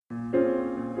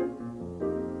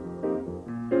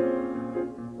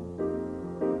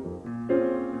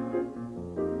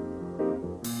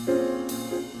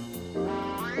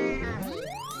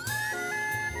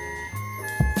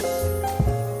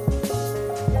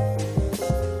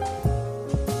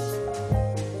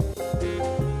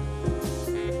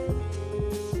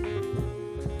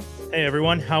Hey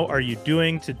everyone, how are you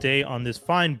doing today on this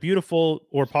fine, beautiful,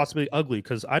 or possibly ugly?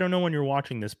 Because I don't know when you're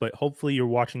watching this, but hopefully you're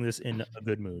watching this in a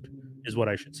good mood, is what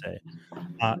I should say.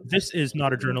 This is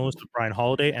Not a Journalist with Brian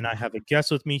Holiday, and I have a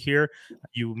guest with me here.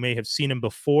 You may have seen him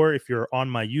before if you're on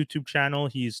my YouTube channel.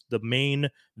 He's the main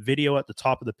video at the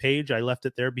top of the page. I left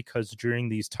it there because during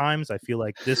these times, I feel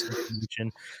like this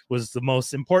information was the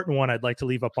most important one I'd like to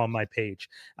leave up on my page.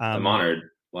 I'm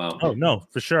honored. Wow. Oh, no,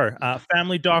 for sure.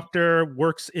 Family doctor,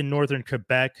 works in northern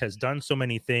Quebec, has done so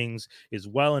many things, is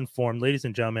well informed. Ladies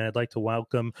and gentlemen, I'd like to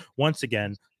welcome once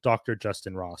again Dr.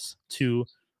 Justin Ross to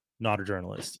Not a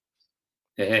Journalist.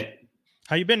 Hey.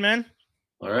 How you been, man?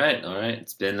 All right.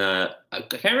 It's been I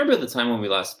can't remember the time when we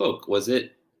last spoke. Was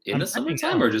it in the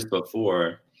summertime or just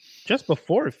before? Just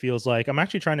before, it feels like. I'm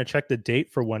actually trying to check the date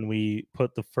for when we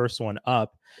put the first one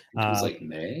up. It was like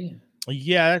May.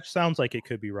 Yeah, that sounds like it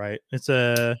could be right.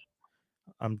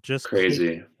 I'm just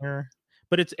crazy here,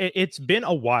 but it's been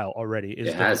a while already.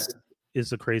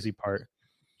 Is the crazy part,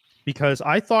 because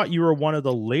I thought you were one of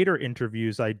the later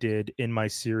interviews I did in my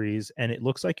series, and it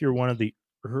looks like you're one of the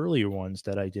earlier ones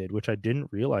that I did, which I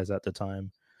didn't realize at the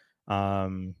time.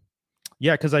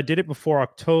 Yeah, because I did it before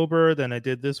October, then I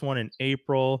did this one in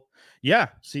April. Yeah,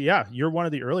 you're one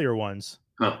of the earlier ones.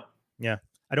 Huh. Yeah,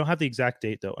 I don't have the exact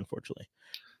date though, unfortunately.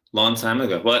 Long time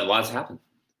ago. What? Lots happened.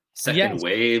 Second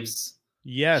waves.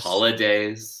 Yes.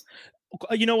 Holidays.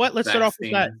 You know what? Let's start off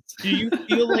with that. Do you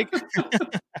feel like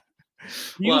a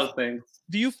lot of things?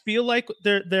 Do you feel like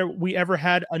we ever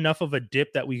had enough of a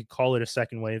dip that we could call it a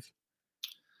second wave?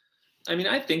 I mean,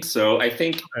 I think so. I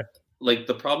think like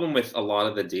the problem with a lot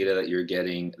of the data that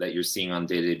you're seeing on a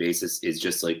day-to-day basis is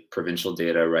just like provincial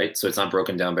data, right? So it's not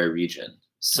broken down by region.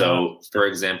 So for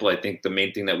example, I think the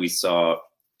main thing that we saw,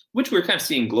 which we're kind of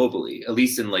seeing globally, at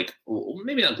least in like,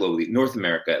 maybe not globally, North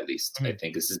America at least, I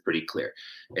think this is pretty clear,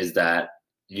 is that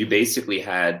you basically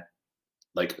had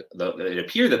like, it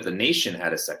appeared that the nation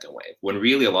had a second wave, when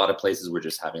really a lot of places were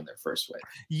just having their first wave.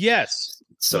 Yes.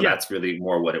 So that's really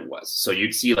more what it was. So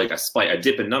you'd see like a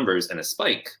dip in numbers and a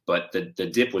spike, but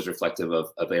the dip was reflective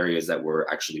of areas that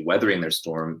were actually weathering their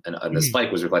storm, and the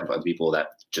spike was reflective of people that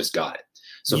just got it.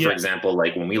 So for example,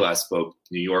 like when we last spoke,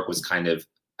 New York was kind of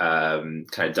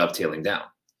dovetailing down,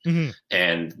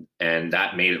 and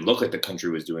that made it look like the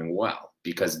country was doing well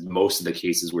because most of the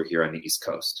cases were here on the East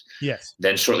Coast. Yes.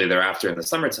 Then shortly thereafter, in the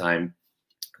summertime,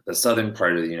 the southern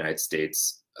part of the United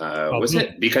States was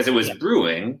hit because it was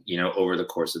brewing, over the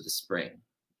course of the spring,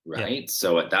 right?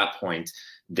 So at that point,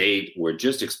 they were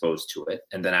just exposed to it,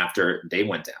 and then after they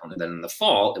went down, and then in the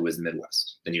fall, it was the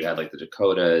Midwest. Then you had like the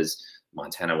Dakotas,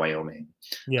 Montana, Wyoming,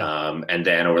 and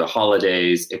then over the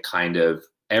holidays, it kind of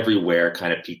everywhere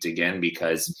kind of peaked again,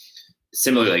 because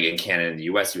similarly, like in Canada and the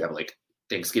US, you have like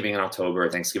Thanksgiving in October,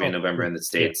 Thanksgiving in November in the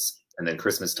States, and then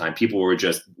Christmas time. People were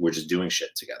just doing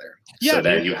shit together. Yeah, so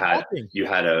then you had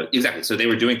exactly. So they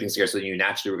were doing things together. So you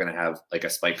naturally were going to have like a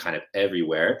spike kind of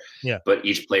everywhere. Yeah. But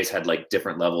each place had like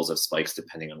different levels of spikes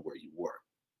depending on where you were.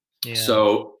 Yeah.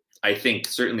 So I think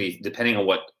certainly depending on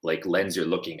what like lens you're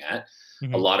looking at,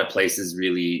 a lot of places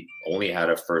really only had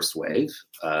a first wave.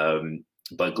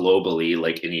 But globally,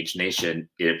 like in each nation,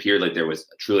 it appeared like there was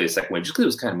truly a second wave just because it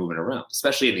was kind of moving around,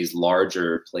 especially in these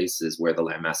larger places where the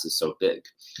landmass is so big.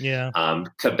 Yeah.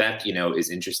 Quebec, is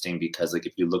interesting because like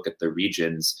if you look at the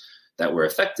regions that were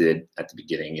affected at the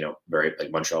beginning, very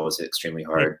like Montreal was hit extremely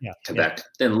hard. Yeah. Quebec.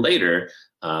 Then later,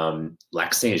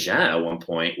 Lac Saint Jean at one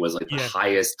point was like the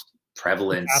highest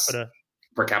prevalence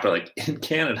per capita like in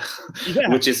Canada,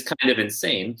 which is kind of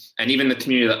insane. And even the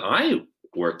community that I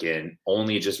work in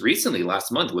only just recently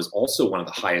last month was also one of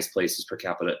the highest places per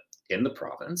capita in the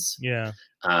province. Yeah.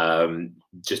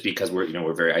 Just because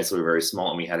we're very isolated, very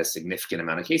small, and we had a significant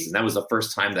amount of cases. And that was the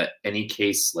first time that any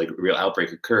case, like real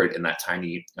outbreak, occurred in that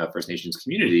tiny First Nations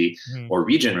community or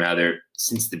region rather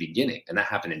since the beginning. And that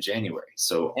happened in January.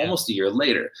 So almost a year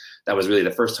later, that was really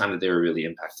the first time that they were really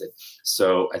impacted.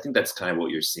 So I think that's kind of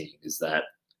what you're seeing, is that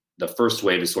the first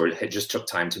wave is it just took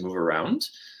time to move around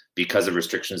because of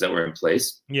restrictions that were in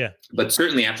place. Yeah. But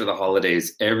certainly after the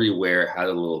holidays, everywhere had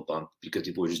a little bump because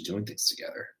people were just doing things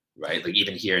together, right? Like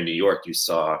even here in New York, you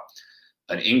saw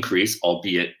an increase,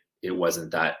 albeit it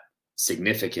wasn't that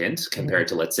significant compared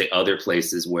to, let's say, other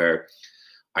places where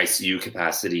ICU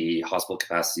capacity, hospital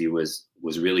capacity was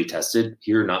really tested.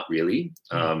 Here, not really.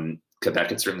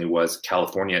 Quebec, it certainly was.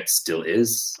 California, it still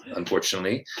is,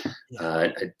 unfortunately.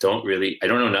 I don't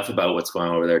know enough about what's going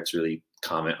on over there to really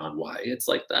comment on why it's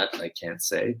like that. I can't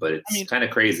say, but it's kind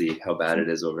of crazy how bad it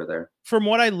is over there. From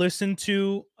what I listen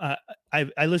to,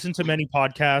 I listen to many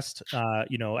podcasts.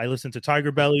 I listen to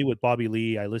Tiger Belly with Bobby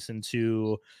Lee. I listen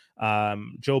to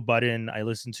Joe Budden. I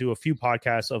listen to a few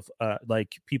podcasts of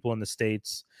like people in the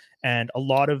States, and a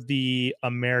lot of the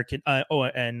American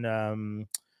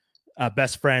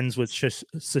Best Friends with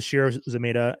Sashiro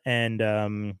Zameda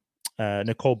and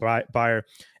Nicole Byer.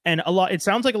 And it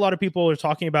sounds like a lot of people are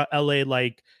talking about LA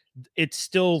like it's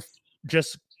still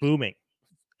just booming.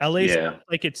 LA,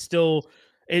 like it's still,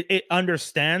 it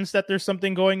understands that there's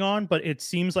something going on, but it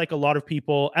seems like a lot of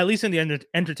people, at least in the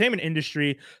entertainment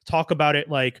industry, talk about it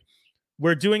like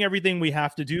we're doing everything we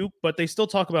have to do, but they still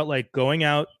talk about like going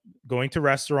out, going to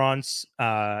restaurants,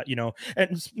 you know,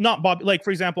 and not Bob. Like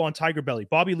for example, on Tiger Belly,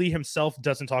 Bobby Lee himself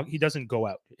doesn't talk. He doesn't go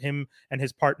out. Him and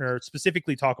his partner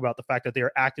specifically talk about the fact that they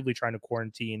are actively trying to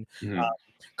quarantine.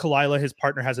 Kalila, his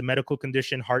partner, has a medical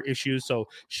condition, heart issues, so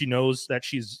she knows that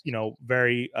she's, you know,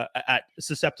 very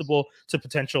susceptible to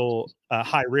potential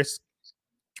high risk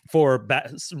for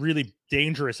really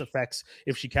dangerous effects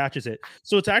if she catches it.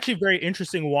 So it's actually very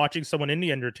interesting watching someone in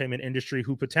the entertainment industry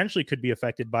who potentially could be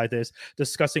affected by this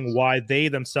discussing why they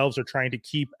themselves are trying to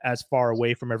keep as far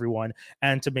away from everyone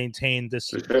and to maintain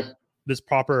this this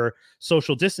proper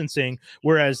social distancing,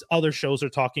 whereas other shows are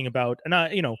talking about,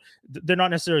 and you know, they're not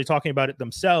necessarily talking about it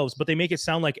themselves, but they make it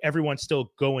sound like everyone's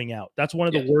still going out. That's one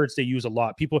of the words they use a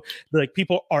lot. People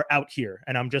are out here,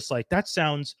 and I'm just like, that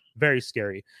sounds very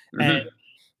scary. And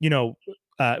you know,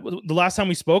 the last time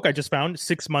we spoke, I just found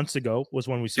 6 months ago was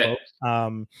when we spoke.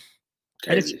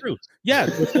 And it's true. Yeah.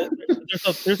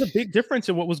 There's a big difference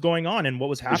in what was going on and what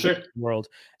was happening in the world.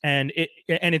 And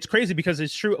it's crazy because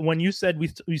it's true. When you said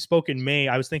we spoke in May,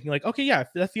 I was thinking like, okay, yeah,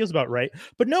 that feels about right.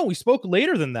 But no, we spoke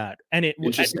later than that. And it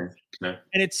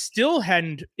still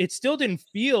didn't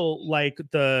feel like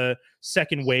the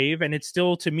second wave. And it's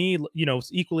still, to me, you know,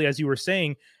 equally as you were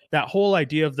saying, that whole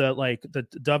idea of the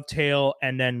dovetail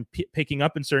and then picking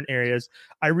up in certain areas,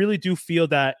 I really do feel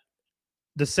that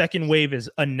the second wave is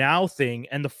a now thing,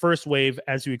 and the first wave,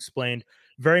 as you explained,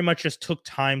 very much just took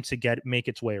time to make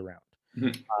its way around.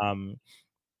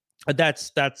 That's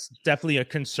definitely a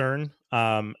concern.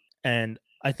 And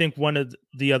I think one of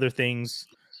the other things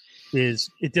is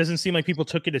it doesn't seem like people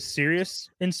took it as serious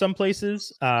in some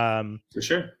places. For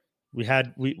sure.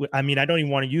 I mean, I don't even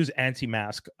want to use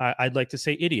anti-mask. I'd like to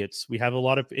say idiots. We have a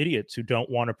lot of idiots who don't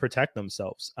want to protect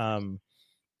themselves.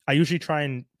 I usually try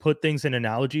and put things in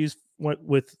analogies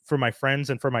for my friends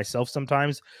and for myself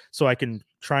sometimes, so I can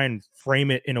try and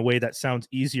frame it in a way that sounds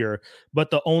easier.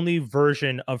 But the only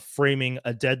version of framing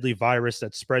a deadly virus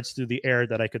that spreads through the air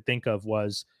that I could think of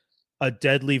was a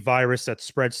deadly virus that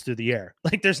spreads through the air.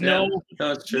 Like there's no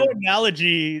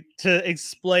analogy to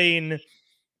explain.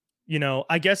 You know,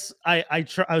 I guess I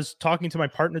was talking to my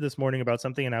partner this morning about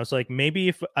something, and I was like, maybe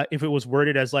if it was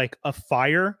worded as like a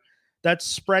fire that's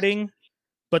spreading,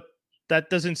 but that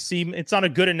doesn't seem, it's not a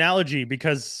good analogy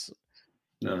because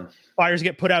fires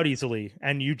get put out easily,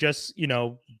 and you just,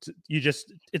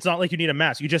 it's not like you need a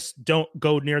mask. You just don't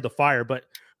go near the fire. But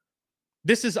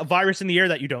this is a virus in the air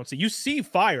that you don't see. You see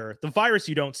fire, the virus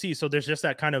you don't see. So there's just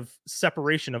that kind of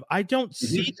separation of, I don't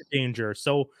see the danger,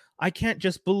 so I can't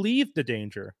just believe the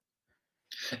danger.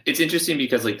 It's interesting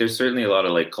because like there's certainly a lot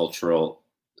of like cultural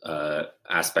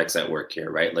aspects at work here,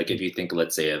 right? Like if you think,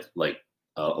 let's say, of like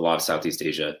a lot of Southeast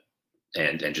Asia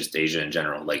and just Asia in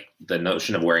general, like the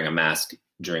notion of wearing a mask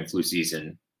during flu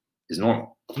season is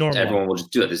normal. Everyone will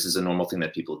just do it. This is a normal thing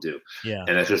that people do. Yeah.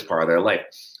 And that's just part of their life.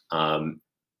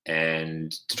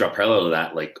 And to draw parallel to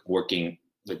that, like working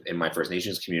in my First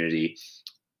Nations community,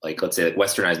 like let's say like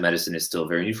westernized medicine is still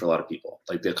very new for a lot of people,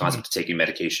 like the concept of taking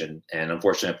medication. And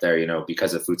unfortunately up there,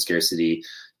 because of food scarcity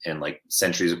and like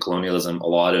centuries of colonialism, a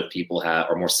lot of people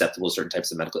are more susceptible to certain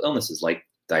types of medical illnesses like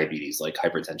diabetes, like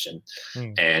hypertension.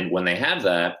 And when they have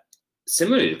that,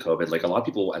 similarly to COVID, like a lot of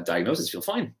people at diagnosis feel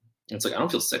fine. And it's like, I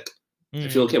don't feel sick. I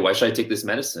feel okay. Why should I take this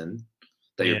medicine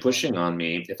that you're pushing on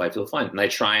me if I feel fine? And I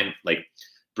try and like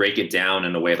break it down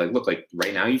in a way like, look, like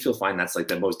right now you feel fine. That's like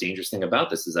the most dangerous thing about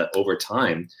this is that over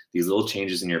time, these little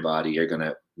changes in your body are going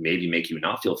to maybe make you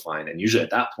not feel fine. And usually at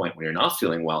that point, when you're not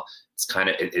feeling well, it's kind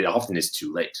of, it often is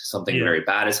too late. Something very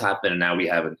bad has happened. And now we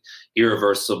have an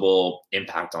irreversible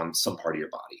impact on some part of your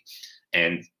body.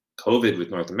 And COVID with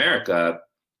North America,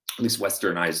 at least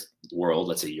westernized world,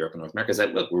 let's say Europe and North America, is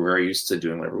that, look, we're very used to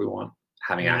doing whatever we want,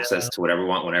 having access to whatever we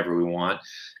want, whenever we want.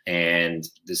 And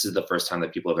this is the first time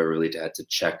that people have ever really had to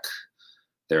check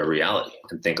their reality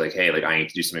and think like, hey, like I need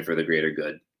to do something for the greater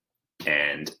good.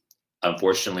 And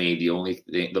unfortunately,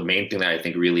 the main thing that I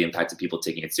think really impacted people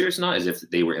taking it serious or not is if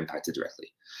they were impacted directly.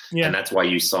 Yeah. And that's why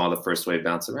you saw the first wave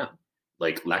bounce around.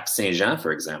 Like Lac Saint-Jean,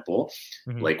 for example,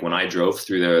 like when I drove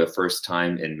through there the first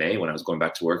time in May, when I was going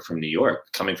back to work from New York,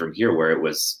 coming from here where it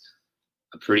was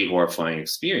a pretty horrifying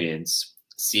experience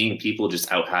seeing people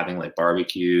just out having like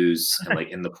barbecues and like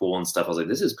in the pool and stuff. I was like,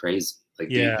 this is crazy. Like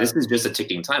this is just a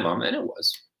ticking time bomb. And it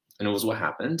was what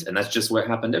happened. And that's just what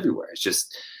happened everywhere. It's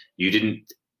just, you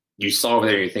saw over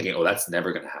there and you're thinking, oh, that's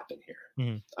never going to happen here.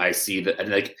 Mm-hmm. I see that. And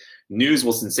like news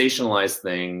will sensationalize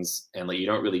things. And like, you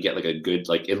don't really get like a good,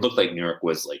 like, it looked like New York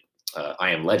was like, I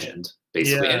Am Legend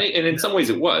basically. Yeah. And in some ways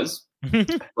it was,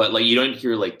 but like, you don't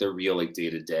hear like the real, like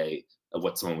day to day of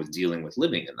what someone was dealing with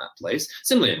living in that place.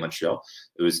 Similarly in Montreal,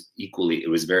 it was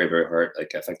very, very hard,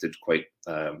 like affected quite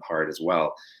hard as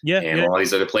well. Yeah. And all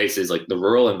these other places, like the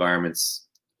rural environments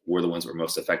were the ones that were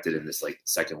most affected in this like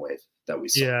second wave that we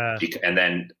saw. Yeah. And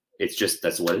then it's just,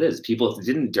 that's what it is. People, if it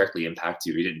didn't directly impact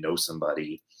you, or you didn't know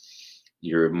somebody,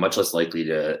 you're much less likely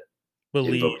to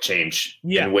invoke change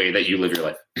in a way that you live your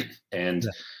life. And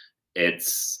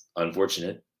it's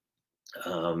unfortunate.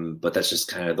 But that's just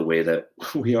kind of the way that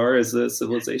we are as a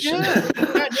civilization.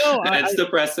 It's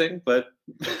depressing, but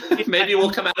maybe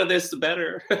we'll come out of this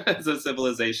better as a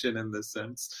civilization in this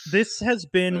sense. This has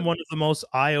been one of the most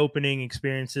eye-opening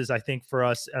experiences, I think, for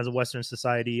us as a Western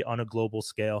society on a global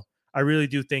scale. I really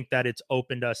do think that it's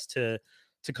opened us to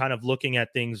kind of looking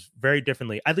at things very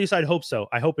differently. At least I'd hope so.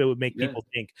 I hope it would make people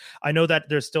think. I know that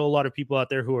there's still a lot of people out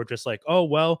there who are just like, oh,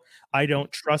 well, I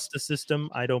don't trust the system.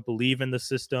 I don't believe in the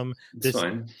system. It's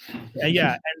fine.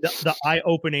 Yeah. And the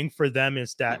eye-opening for them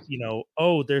is that,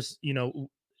 there's,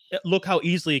 look how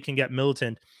easily it can get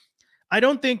militant. I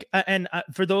don't think, and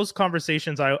for those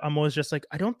conversations, I'm always just like,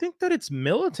 I don't think that it's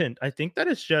militant. I think that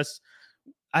it's just,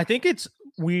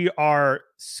 we are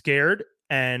scared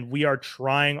and we are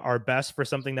trying our best for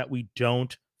something that we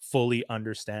don't fully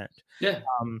understand. Yeah.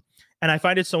 And I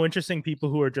find it so interesting, people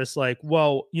who are just like,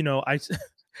 well, I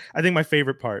think my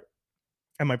favorite part,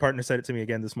 and my partner said it to me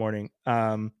again this morning,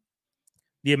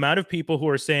 the amount of people who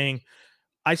are saying,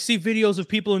 I see videos of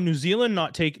people in New Zealand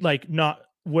not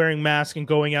wearing masks and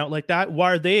going out like that.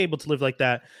 Why are they able to live like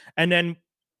that?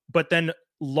 But then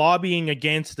lobbying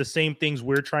against the same things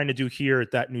we're trying to do here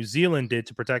that New Zealand did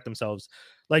to protect themselves.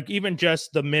 Like even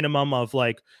just the minimum of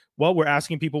like, well, we're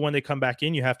asking people when they come back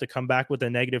in, you have to come back with a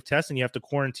negative test and you have to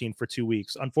quarantine for 2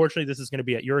 weeks. Unfortunately, this is going to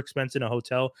be at your expense in a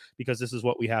hotel because this is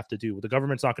what we have to do. The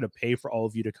government's not going to pay for all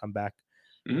of you to come back.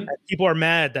 Mm-hmm. People are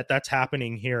mad that that's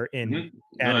happening here in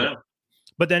Canada. No.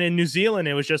 But then in New Zealand,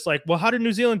 it was just like, well, how did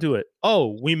New Zealand do it?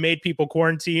 Oh, we made people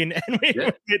quarantine and we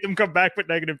made them come back with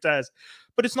negative tests.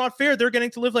 But it's not fair. They're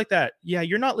getting to live like that. Yeah,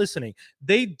 you're not listening.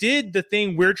 They did the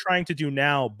thing we're trying to do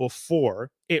now before.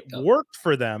 It worked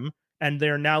for them, and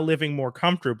they're now living more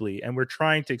comfortably. And we're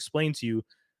trying to explain to you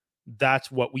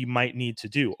that's what we might need to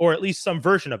do, or at least some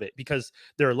version of it, because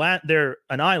they're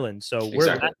an island. So we're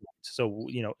land. So,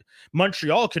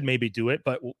 Montreal could maybe do it,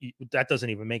 but that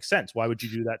doesn't even make sense. Why would you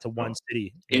do that to one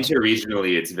city?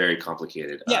 Interregionally, it's very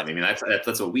complicated. Yeah. I mean,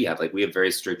 that's what we have. Like, we have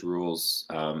very strict rules,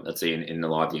 let's say in a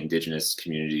lot of the Indigenous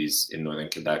communities in Northern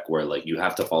Quebec, where like you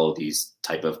have to follow these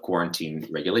type of quarantine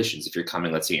regulations. If you're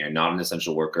coming, let's say you're not an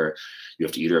essential worker, you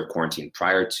have to either have quarantined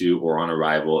prior to or on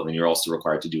arrival. And then you're also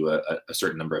required to do a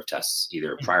certain number of tests,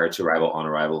 either prior to arrival, on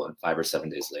arrival, and 5 or 7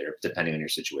 days later, depending on your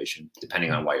situation,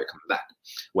 depending on why you're coming back,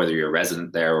 whether you're a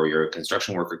resident there or you're a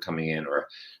construction worker coming in or a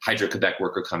Hydro-Quebec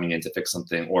worker coming in to fix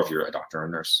something, or if you're a doctor or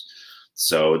nurse.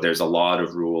 So there's a lot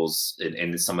of rules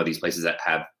in some of these places that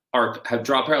have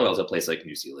drawn parallels to a place like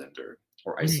New Zealand or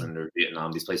Iceland or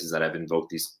Vietnam, these places that have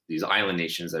invoked these island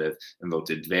nations that have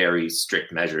invoked very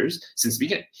strict measures since the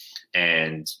beginning.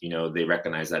 And, they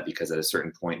recognize that because at a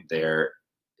certain point their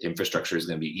infrastructure is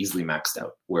going to be easily maxed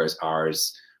out, whereas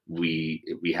ours, we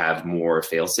have more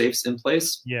fail safes in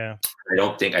place. Yeah.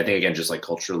 I think again, just like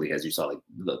culturally, as you saw, like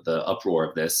the uproar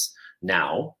of this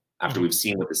now, after we've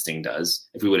seen what this thing does,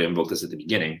 if we would have invoked this at the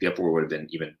beginning, the uproar would have been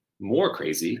even more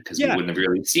crazy because we wouldn't have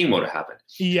really seen what had happened.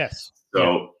 Yes.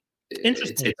 So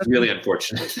it's really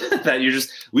unfortunate that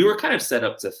we were kind of set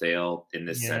up to fail in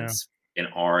this sense in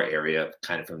our area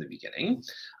kind of from the beginning.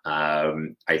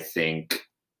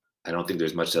 I don't think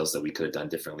there's much else that we could have done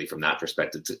differently from that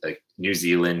perspective. Like New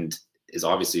Zealand is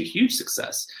obviously a huge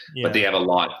success, but they have a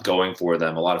lot going for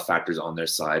them, a lot of factors on their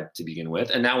side to begin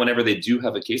with. And now whenever they do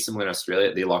have a case similar in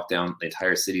Australia, they lock down the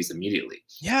entire cities immediately.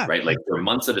 Yeah. Right. Like for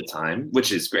months at a time,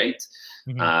 which is great.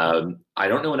 Mm-hmm. I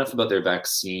don't know enough about their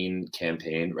vaccine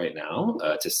campaign right now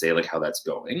to say like how that's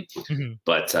going,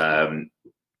 but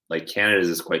like Canada's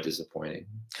is quite disappointing.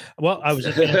 Well, I was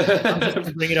just going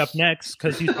to bring it up next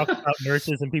because you talked about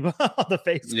nurses and people on the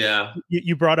face. Yeah,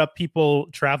 you brought up people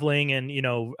traveling and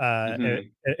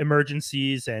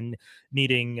emergencies and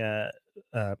needing.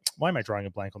 Why am I drawing a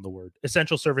blank on the word?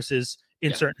 Essential services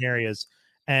in certain areas,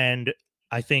 and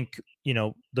I think,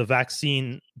 the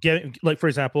vaccine, like, for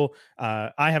example,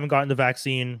 I haven't gotten the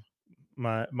vaccine.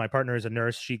 My partner is a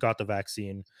nurse. She got the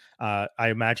vaccine. I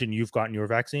imagine you've gotten your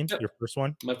vaccine, Yep. your first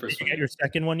one. My first Did you one. get your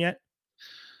second one yet?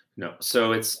 No.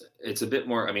 So it's a bit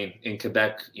more. I mean, in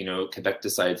Quebec, Quebec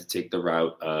decided to take the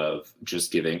route of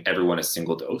just giving everyone a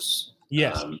single dose.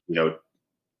 Yes.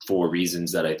 For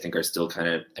reasons that I think are still kind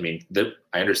of. I mean,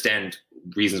 I understand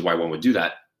reasons why one would do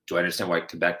that. Do I understand why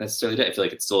Quebec necessarily did? I feel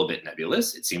like it's still a bit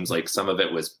nebulous. It seems like some of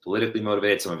it was politically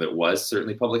motivated, some of it was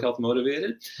certainly public health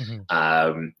motivated.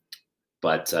 Mm-hmm.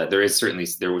 But there was certainly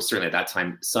at that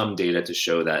time some data to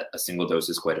show that a single dose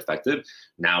is quite effective.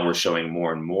 Now we're showing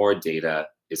more and more data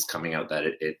is coming out that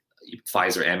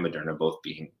Pfizer and Moderna both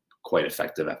being quite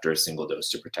effective after a single dose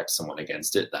to protect someone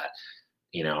against it. That,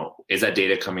 is that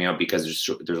data coming out because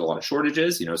there's a lot of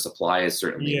shortages? Supply is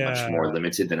certainly much more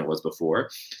limited than it was before.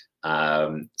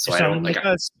 So I don't like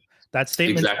that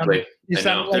statement. Exactly. I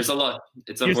know. There's a lot.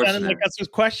 It's unfortunate. You're sounding like us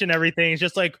just question everything. It's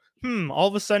just like, all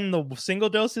of a sudden the single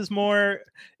dose is more.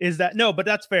 Is that no? But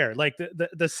that's fair. Like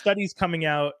the studies coming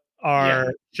out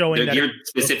are showing that geared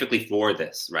specifically for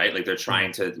this, right? Like they're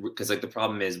trying to, because like the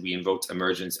problem is we invoked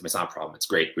emergency. It's not a problem. It's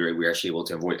great. We're actually able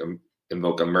to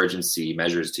invoke emergency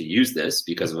measures to use this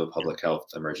because of a public health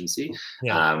emergency.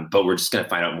 But we're just going to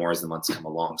find out more as the months come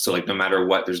along. So like no matter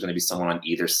what, there's going to be someone on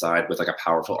either side with like a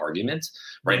powerful argument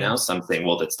right now. Some saying,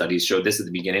 well, that studies showed this at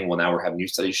the beginning. Well, now we're having new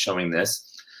studies showing this.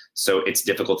 So it's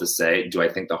difficult to say, do I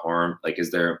think the harm, like, is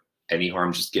there any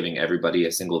harm just giving everybody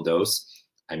a single dose?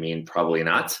 I mean, probably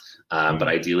not. But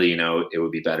ideally, it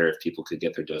would be better if people could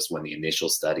get their dose when the initial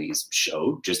studies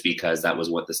showed, just because that was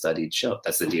what the study showed.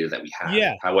 That's the data that we have.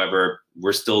 Yeah. However,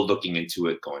 we're still looking into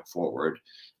it going forward,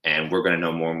 and we're going to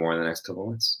know more and more in the next couple of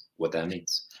months what that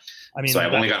means. I mean, so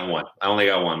I've only gotten one. I only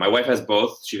got one. My wife has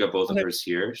both. She got both of hers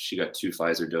here. She got 2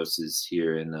 Pfizer doses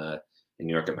here in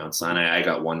New York at Mount Sinai. I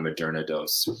got 1 Moderna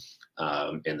dose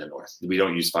in the north. We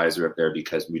don't use Pfizer up there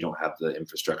because we don't have the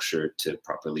infrastructure to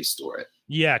properly store it.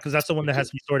 Yeah, because that's the one that has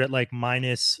to be stored at like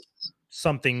minus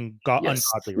something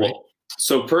ungodly, right? Well,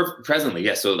 so presently,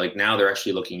 yes. So like now they're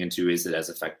actually looking into, is it as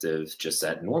effective just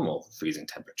at normal freezing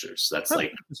temperatures? So that's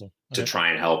to try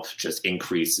and help just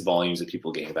increase volumes of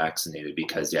people getting vaccinated,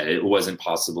 because it wasn't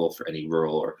possible for any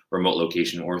rural or remote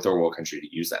location or third world country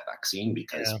to use that vaccine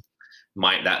because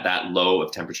that low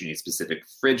of temperature, you need specific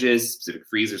fridges, specific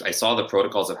freezers. I saw the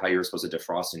protocols of how you're supposed to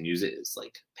defrost and use it. It's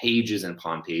like pages and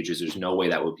upon pages. There's no way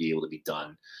that would be able to be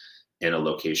done in a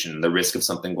location. The risk of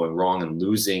something going wrong and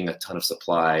losing a ton of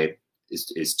supply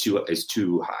is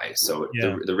too high. So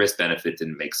the risk benefit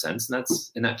didn't make sense, and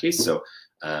that's in that case. So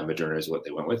Moderna is what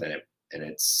they went with, and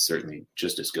it's certainly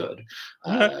just as good.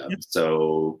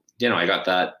 So I got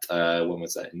that. When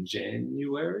was that? In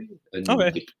January.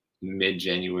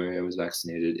 Mid-January, I was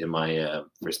vaccinated in my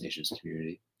First Nations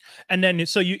community. And then,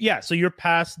 so you're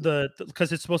past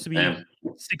because it's supposed to be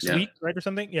 6 weeks, right, or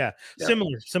something.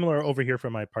 Similar over here for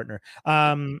my partner.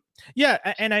 And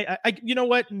I you know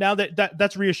what? Now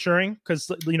that's reassuring,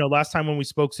 because last time when we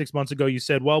spoke 6 months ago, you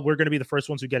said, well, we're going to be the first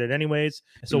ones who get it anyways,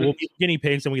 so we'll be guinea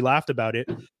pigs, and we laughed about it.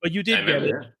 But you did get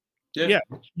it.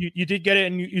 You did get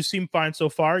it, and you seem fine so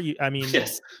far.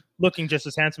 Looking just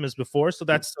as handsome as before, so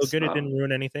that's so good. It didn't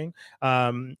ruin anything.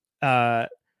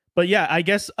 But yeah, I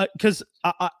guess because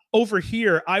over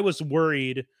here, I was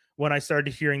worried when I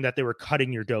started hearing that they were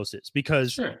cutting your doses,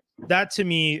 because that to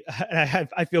me,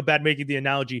 I feel bad making the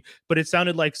analogy, but it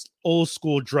sounded like old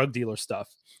school drug dealer stuff.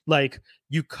 Like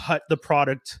you cut the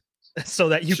product so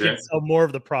that you can sell more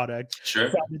of the product.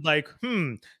 It sounded like,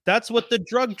 that's what the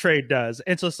drug trade does.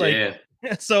 And so it's like,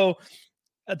 so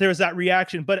there's that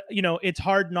reaction. But it's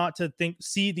hard not to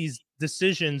see these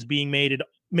decisions being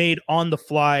made on the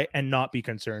fly and not be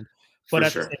concerned. But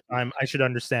at the same time, I should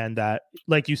understand that,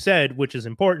 like you said, which is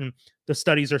important, the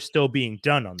studies are still being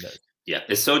done on this. Yeah,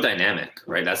 it's so dynamic,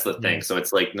 right? That's the thing. So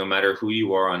it's like no matter who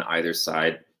you are on either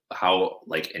side, how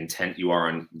like intent you are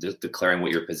on declaring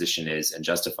what your position is and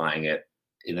justifying it,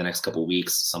 in the next couple of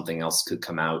weeks, something else could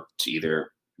come out to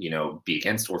either be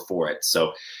against or for it.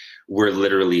 So we're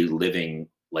literally living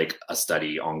like a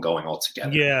study ongoing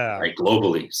altogether, right,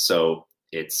 globally. So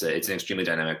it's an extremely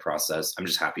dynamic process. I'm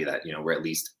just happy that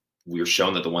we're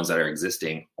shown that the ones that are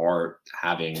existing are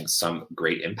having some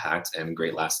great impact and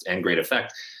great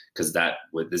effect, because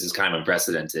this is kind of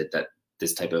unprecedented that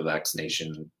this type of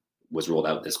vaccination was rolled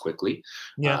out this quickly.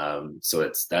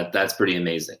 So that's pretty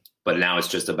amazing. But now it's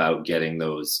just about getting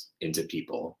those into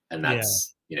people, and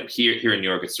that's here in New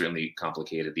York, it's certainly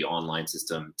complicated. The online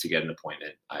system to get an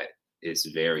appointment is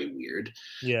very weird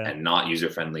and not user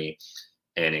friendly.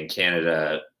 And in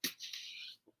Canada,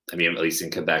 I mean, at least in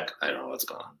Quebec, I don't know what's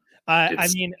going on. I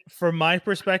mean, from my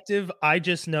perspective, I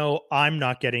just know I'm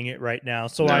not getting it right now.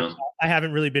 So No. I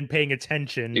haven't really been paying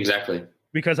attention. Exactly.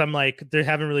 Because I'm like, they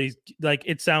haven't really, like,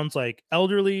 it sounds like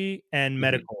elderly and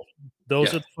medical.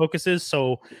 Those are the focuses.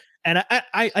 So, and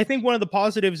I think one of the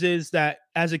positives is that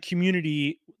as a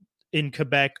community in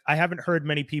Quebec, I haven't heard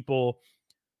many people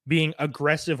being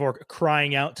aggressive or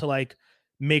crying out to like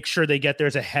make sure they get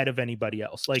theirs ahead of anybody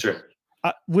else. Like, Sure.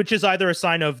 Which is either a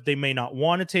sign of they may not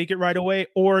want to take it right away,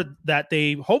 or that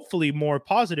they hopefully more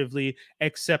positively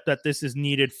accept that this is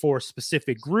needed for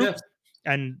specific groups,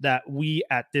 and that we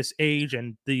at this age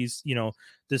and these, you know,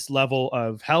 this level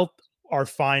of health are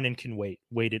fine and can wait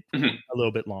it a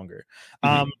little bit longer.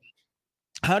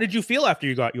 How did you feel after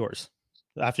you got yours?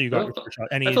 After you got your first shot?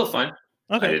 I felt fine.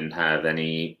 Okay. I didn't have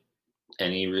any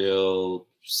real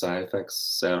side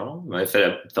effects at all. I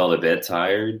felt a bit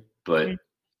tired, but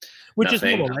which is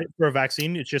normal, right? For a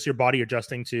vaccine, it's just your body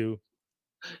adjusting to.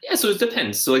 Yeah, so it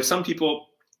depends. So like some people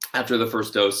after the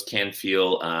first dose can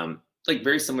feel like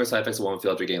very similar side effects one would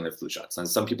feel after getting their flu shots. And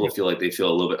some people feel like they feel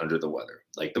a little bit under the weather.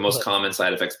 Like the most common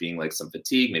side effects being like some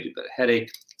fatigue, maybe a bit of headache.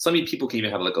 Some people can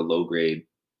even have like a low grade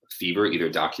fever, either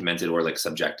documented or like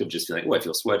subjective, just feeling, oh, I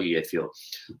feel sweaty, I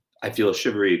feel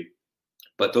shivery.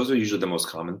 But those are usually the most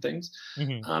common things.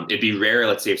 It'd be rare,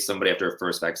 let's say, if somebody after a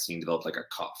first vaccine developed like a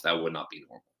cough, that would not be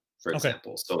normal, for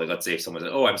example. So like, let's say if someone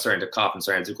said, oh, I'm starting to cough, I'm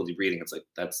starting to have difficulty breathing, it's like,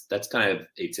 that's kind of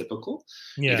atypical.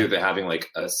 Either they're having like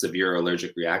a severe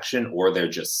allergic reaction or they're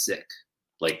just sick.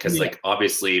 Like, because like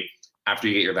obviously after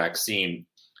you get your vaccine,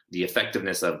 the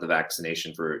effectiveness of the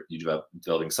vaccination for you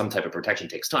developing some type of protection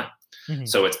takes time.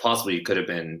 So it's possible you could have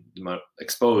been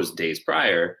exposed days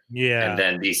prior. And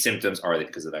then these symptoms, are they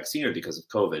because of the vaccine or because of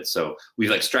COVID? So we've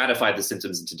like stratified the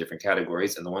symptoms into different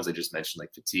categories. And the ones I just mentioned,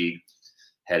 like fatigue,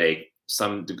 headache,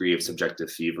 some degree of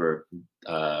subjective fever,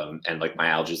 and like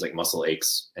myalgias, like muscle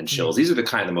aches and chills. These are the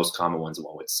kind of the most common ones that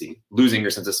one would see. Losing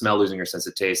your sense of smell, losing your sense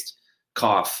of taste,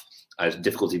 cough,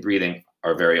 difficulty breathing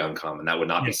are very uncommon. That would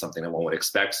not be something that one would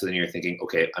expect. So then you're thinking,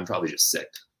 okay, I'm probably just sick.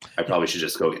 I probably should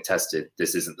just go get tested.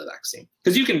 This isn't the vaccine,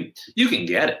 because you can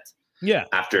get it.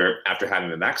 After having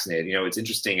been vaccinated. You know, it's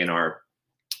interesting in our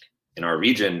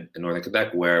region in northern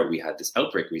Quebec where we had this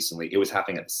outbreak recently. It was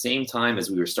happening at the same time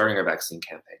as we were starting our vaccine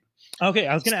campaign. Okay,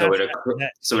 I was going to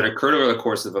ask. So it occurred over the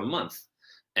course of a month.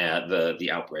 The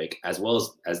outbreak, as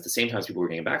well as the same time as people were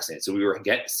getting vaccinated. So we were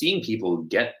seeing people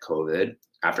get COVID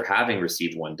after having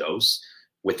received one dose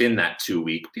within that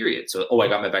 2-week period. So, oh, I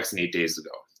got my vaccine 8 days ago,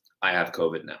 I have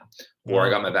COVID now. Or I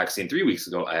got my vaccine 3 weeks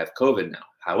ago, I have COVID now.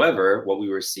 However, what we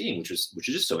were seeing, which is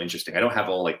just so interesting, I don't have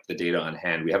all like the data on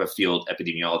hand. We have a field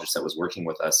epidemiologist that was working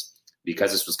with us,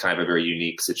 because this was kind of a very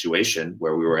unique situation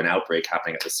where we were an outbreak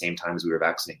happening at the same time as we were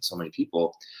vaccinating so many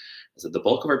people. So the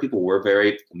bulk of our people were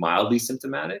very mildly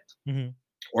symptomatic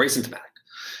or asymptomatic.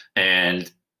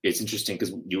 And it's interesting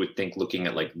because you would think, looking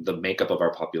at like the makeup of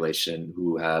our population,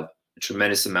 who have a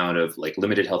tremendous amount of like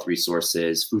limited health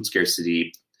resources, food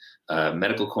scarcity,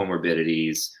 medical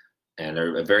comorbidities, and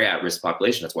are a very at-risk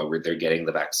population. That's why they're getting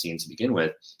the vaccine to begin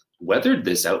with, weathered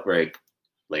this outbreak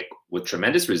like with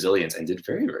tremendous resilience and did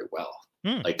very, very well.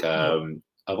 Like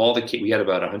of all we had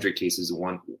about 100 cases,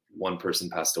 one person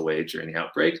passed away during the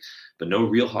outbreak, but no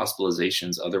real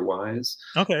hospitalizations otherwise.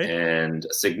 And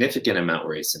a significant amount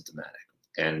were asymptomatic.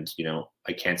 And, you know,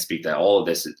 I can't speak that all of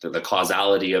this, the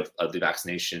causality of the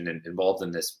vaccination and involved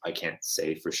in this, I can't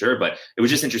say for sure, but it was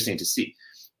just interesting to see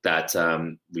that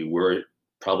we were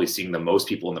probably seeing the most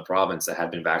people in the province that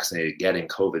had been vaccinated getting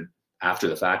COVID after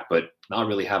the fact, but not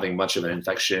really having much of an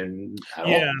infection at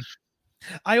all.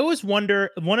 I always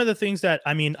wonder, one of the things that,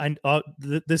 I mean,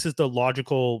 this is the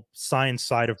logical science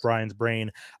side of Brian's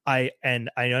brain. I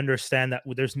understand that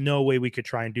there's no way we could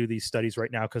try and do these studies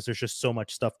right now because there's just so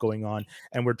much stuff going on,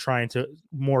 and we're trying to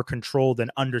more control than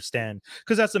understand,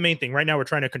 because that's the main thing right now. We're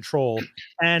trying to control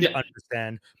and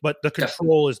understand, but the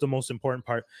control is the most important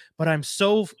part. But I'm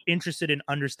so interested in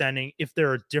understanding if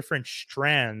there are different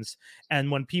strands,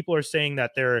 and when people are saying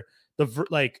that they're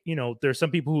like, you know, there's some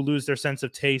people who lose their sense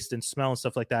of taste and smell and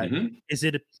stuff like that. Is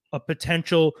it a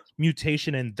potential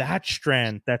mutation in that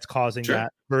strand that's causing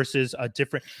that versus a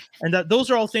different? And that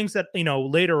those are all things that, you know,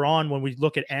 later on when we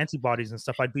look at antibodies and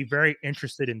stuff, I'd be very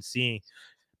interested in seeing,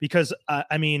 because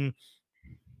I mean,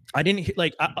 I didn't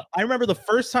like, I remember the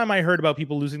first time I heard about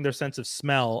people losing their sense of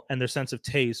smell and their sense of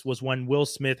taste was when Will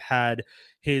Smith had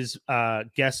his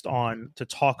guest on to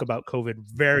talk about COVID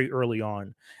very early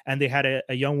on. And they had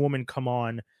a young woman come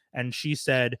on, and she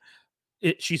said,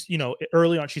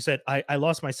 early on, she said, I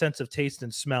lost my sense of taste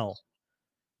and smell,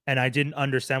 and I didn't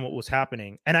understand what was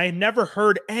happening. And I had never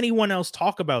heard anyone else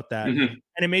talk about that. And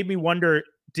it made me wonder,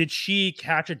 did she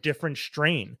catch a different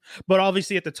strain? But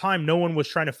obviously at the time, no one was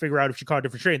trying to figure out if she caught a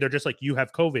different strain. They're just like, you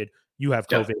have COVID, you have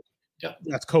COVID. Yeah.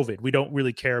 That's COVID. We don't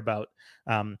really care about.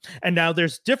 And now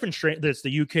there's different strain. There's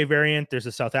the UK variant, there's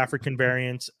a South African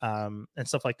variant, and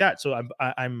stuff like that. So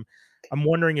I'm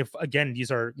wondering if, again,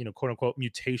 these are, you know, quote unquote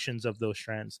mutations of those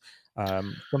strands.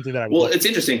 Something that it's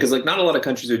interesting because like not a lot of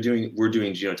countries we're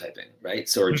doing genotyping, right?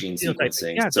 So our gene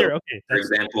sequencing. Yeah, so okay. For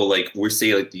example, like we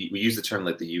say like we use the term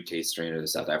like the UK strain or the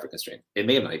South African strain. It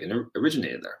may have not even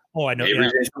originated there. Oh, I know. It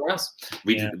originated somewhere else.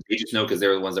 We just know because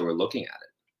they're the ones that were looking at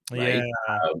it, right?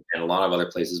 And a lot of other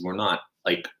places were not.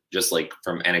 Like just like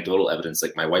from anecdotal evidence,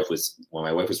 like when my wife was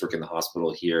working in the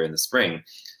hospital here in the spring.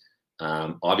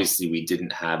 Obviously, we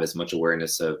didn't have as much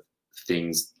awareness of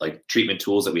things like treatment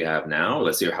tools that we have now.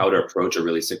 Let's say how to approach a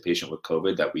really sick patient with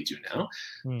COVID that we do now.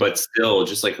 But still,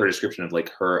 just like her description of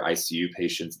like her ICU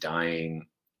patients dying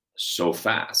so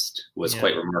fast was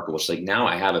quite remarkable. She's like, now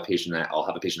I'll have a patient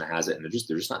that has it, and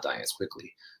they're just not dying as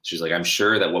quickly. She's like, I'm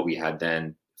sure that what we had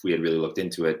then, if we had really looked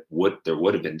into it, there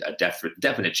would have been a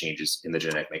definite changes in the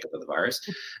genetic makeup of the virus.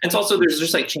 And it's also, there's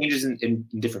just like changes in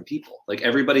different people. Like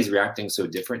everybody's reacting so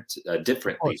differently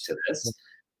to this,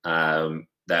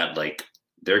 that like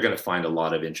they're going to find a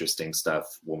lot of interesting stuff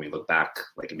when we look back,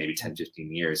 like in maybe 10,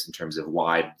 15 years in terms of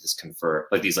why this confer,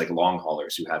 like these like long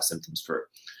haulers who have symptoms for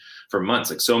months.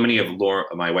 Like so many of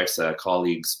my wife's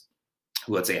colleagues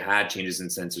who, let's say, had changes in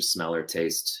sense or smell or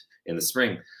taste in the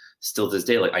spring, still to this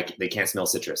day, like they can't smell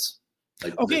citrus.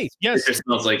 Like citrus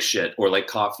smells like shit, or like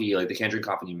coffee. Like they can't drink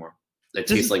coffee anymore. It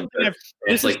tastes like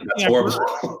it's like that's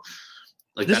horrible.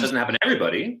 Like that doesn't happen to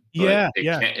everybody.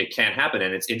 It can't happen,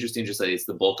 and it's interesting. Just that it's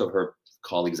the bulk of her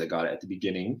colleagues that got it at the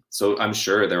beginning. So I'm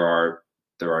sure there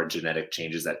are genetic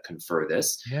changes that confer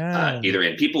this, either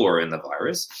in people or in the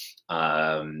virus.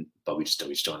 But we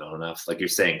just don't know enough. Like you're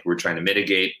saying, we're trying to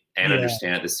mitigate and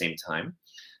understand at the same time,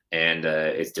 and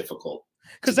it's difficult.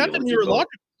 Because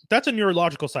that's a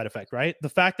neurological side effect, right? The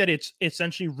fact that it's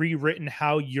essentially rewritten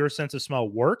how your sense of smell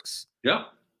works. Yeah.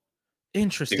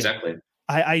 Interesting. Exactly.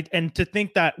 And to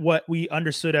think that what we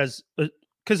understood as,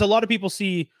 because a lot of people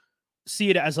see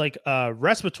it as like a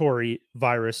respiratory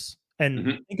virus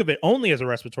and think of it only as a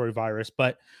respiratory virus,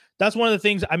 but that's one of the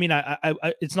things. I mean, I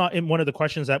it's not in one of the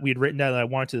questions that we had written down that I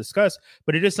wanted to discuss,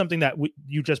 but it is something that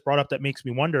you just brought up that makes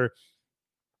me wonder.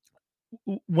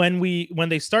 When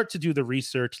they start to do the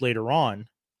research later on,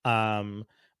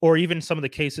 or even some of the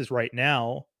cases right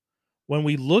now, when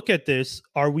we look at this,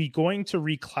 are we going to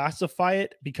reclassify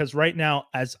it? Because right now,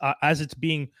 as it's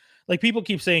being, like, people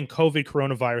keep saying COVID,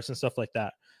 coronavirus, and stuff like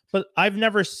that, but I've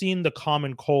never seen the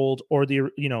common cold or the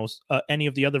any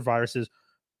of the other viruses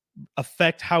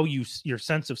affect how your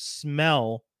sense of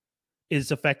smell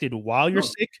is affected while you're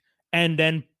sick, and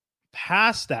then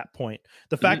past that point.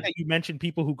 The fact that you mentioned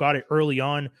people who got it early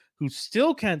on who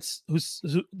still can't, who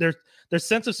their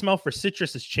sense of smell for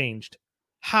citrus has changed.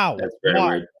 How? That's very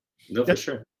weird. No, for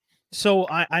sure. So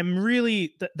I'm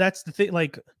really, that's the thing.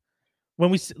 Like when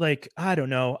we, like, I don't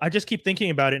know, I just keep thinking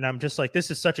about it, and I'm just like, this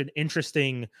is such an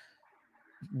interesting,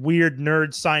 weird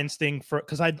nerd science thing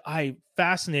because I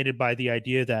fascinated by the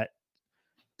idea that,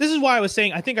 this is why I was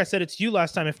saying, I think I said it to you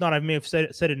last time. If not, I may have said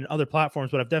it in other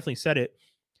platforms, but I've definitely said it.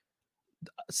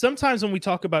 Sometimes when we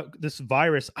talk about this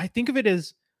virus, I think of it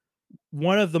as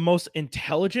one of the most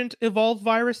intelligent evolved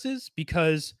viruses,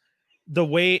 because the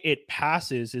way it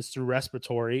passes is through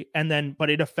respiratory,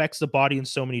 but it affects the body in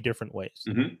so many different ways.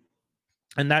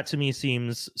 And that to me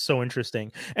seems so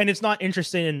interesting. And it's not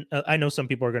interesting in, I know some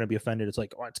people are going to be offended. It's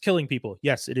like, oh, it's killing people.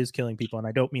 Yes, it is killing people. And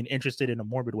I don't mean interested in a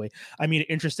morbid way. I mean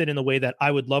interested in the way that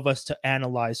I would love us to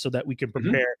analyze so that we can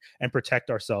prepare and protect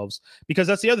ourselves. Because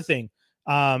that's the other thing.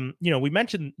 We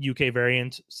mentioned UK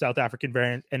variant, South African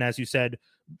variant. And as you said,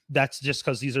 that's just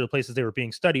because these are the places they were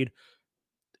being studied.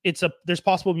 There's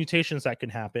possible mutations that can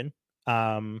happen.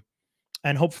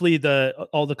 And hopefully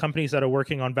all the companies that are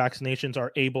working on vaccinations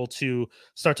are able to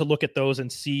start to look at those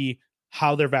and see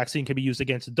how their vaccine can be used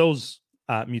against those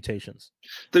mutations.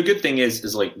 The good thing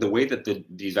is like the way that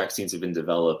these vaccines have been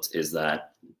developed is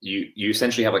that you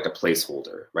essentially have like a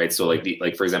placeholder, right? So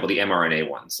like for example, the mRNA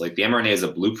ones, like the mRNA is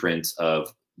a blueprint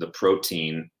of the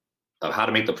protein, of how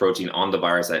to make the protein on the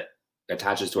virus that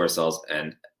attaches to our cells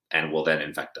and will then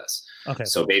infect us. Okay.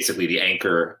 So basically the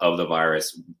anchor of the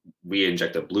virus, we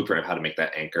inject a blueprint of how to make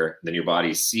that anchor. Then your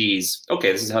body sees,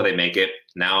 okay, this is how they make it.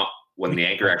 Now, when the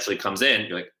anchor actually comes in,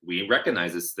 you're like, we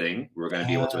recognize this thing. We're going to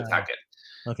be able to attack it.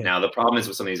 Okay. Now, the problem is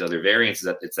with some of these other variants is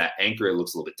that it's that anchor. It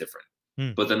looks a little bit different.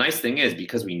 But the nice thing is,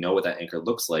 because we know what that anchor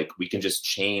looks like, we can just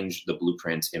change the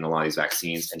blueprint in a lot of these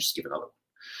vaccines and just give another one.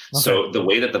 Okay. So the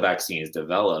way that the vaccine is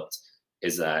developed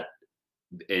is that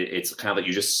it's kind of like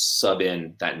you just sub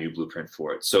in that new blueprint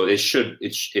for it. So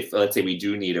if let's say we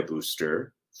do need a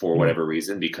booster for whatever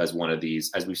reason, because one of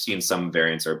these, as we've seen, some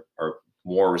variants are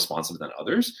more responsive than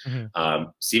others.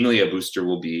 Seemingly a booster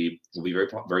will be very,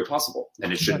 very possible.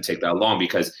 And it shouldn't take that long,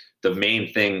 because the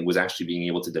main thing was actually being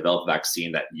able to develop a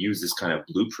vaccine that used this kind of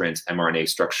blueprint mRNA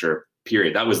structure,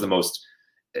 period. That was the most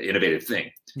innovative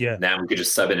thing. Yeah. Now we could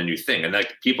just sub in a new thing. And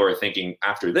like people are thinking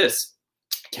after this,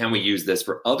 can we use this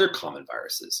for other common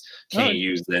viruses? Can you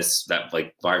use this, that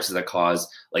like viruses that cause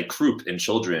like croup in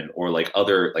children, or like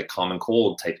other like common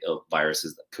cold type of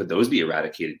viruses? Could those be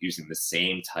eradicated using the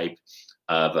same type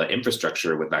of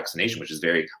infrastructure with vaccination, which is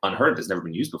very unheard of, has never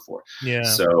been used before? Yeah.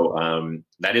 So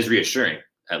that is reassuring,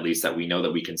 at least that we know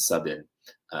that we can sub in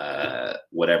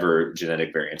whatever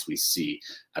genetic variants we see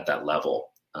at that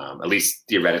level. At least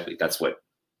theoretically,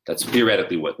 that's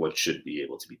theoretically what should be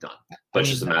able to be done. But it's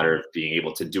just a matter of being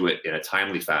able to do it in a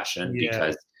timely fashion,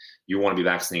 because you want to be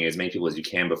vaccinating as many people as you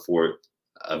can before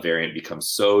a variant becomes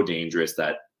so dangerous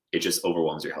that it just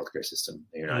overwhelms your healthcare system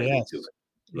and you're not able to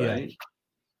do it.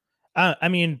 Right? I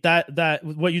mean, that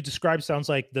what you described sounds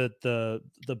like the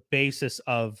basis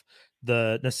of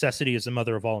the necessity is the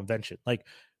mother of all invention. Like,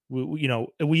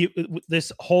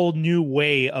 this whole new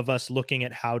way of us looking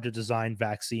at how to design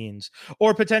vaccines,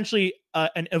 or potentially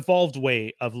an evolved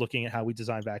way of looking at how we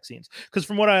design vaccines. Because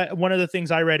from one of the things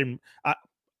I read, and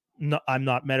I'm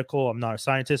not medical, I'm not a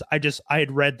scientist, I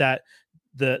had read that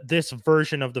this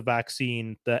version of the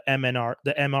vaccine, the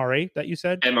mRNA that you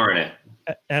said, mRNA,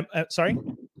 sorry,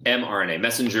 mRNA,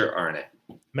 messenger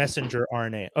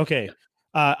RNA. Okay,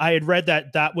 I had read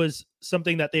that was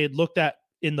something that they had looked at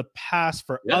in the past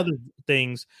for other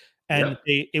things, and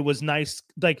it was nice.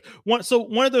 Like one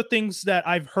of the things that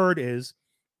I've heard is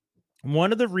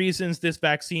one of the reasons this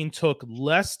vaccine took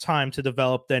less time to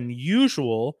develop than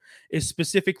usual is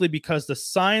specifically because the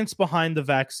science behind the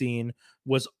vaccine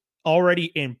was already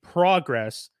in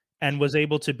progress and was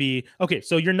able to be okay.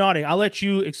 So you're nodding. I'll let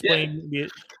you explain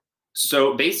it.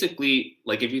 So basically,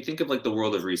 like if you think of like the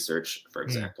world of research, for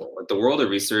example, like the world of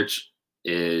research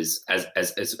is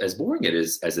as boring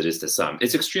as it is to some.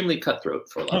 It's extremely cutthroat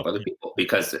for a lot of other people,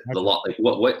 because the law,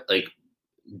 like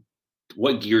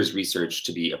what gears research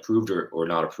to be approved or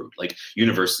not approved. Like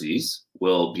universities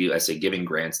will be, I say, giving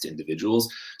grants to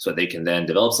individuals so that they can then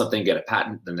develop something, get a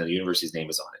patent, and then the university's name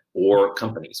is on it. Or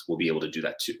companies will be able to do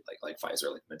that too, like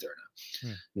Pfizer, like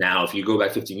Moderna. Now, if you go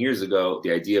back 15 years ago,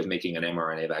 the idea of making an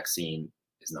mRNA vaccine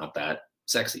is not that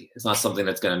sexy. It's not something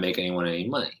that's going to make anyone any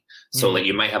money. So like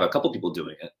you might have a couple people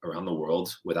doing it around the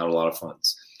world without a lot of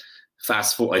funds.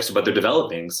 Fast forward, but they're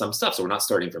developing some stuff. So we're not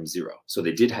starting from zero. So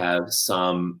they did have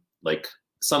some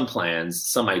plans,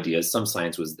 some ideas, some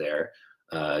science was there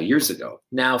years ago.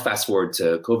 Now fast forward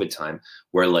to COVID time,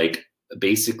 where like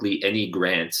basically any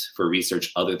grant for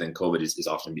research other than COVID is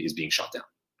often being shot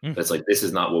down. That's like, this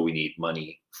is not what we need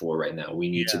money for right now. We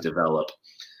need to develop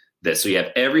this. So you have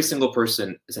every single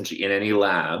person essentially in any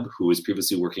lab who was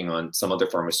previously working on some other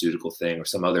pharmaceutical thing or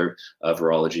some other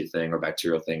virology thing or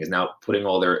bacterial thing is now putting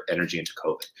all their energy into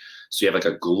COVID. So you have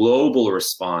like a global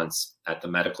response at the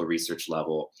medical research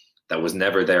level that was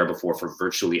never there before for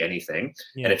virtually anything.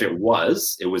 And if it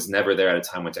was never there at a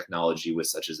time when technology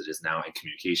was such as it is now and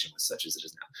communication was such as it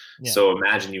is now. So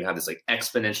imagine you have this like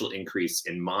exponential increase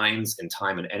in minds and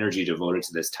time and energy devoted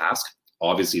to this task.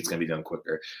 Obviously, it's going to be done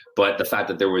quicker. But the fact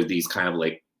that there were this kind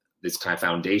of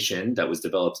foundation that was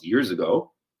developed years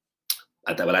ago,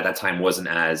 but at that time wasn't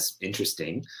as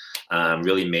interesting,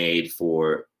 really made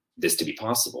for this to be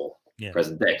possible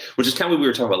present day, which is kind of what we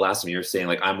were talking about last time. You were saying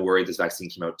like, I'm worried this vaccine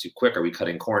came out too quick. Are we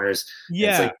cutting corners?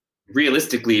 It's like,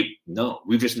 realistically, no.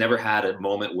 We've just never had a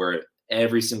moment where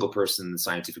every single person in the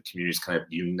scientific community is kind of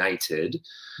united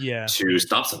to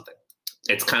stop something.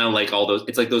 It's kind of like all those.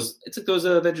 It's like those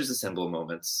Avengers Assemble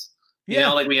moments. You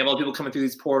know, like we have all people coming through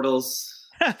these portals,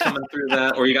 coming through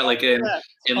that, or you got like in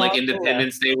like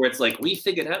Independence Day where it's like we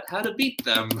figured out how to beat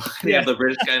them. You have the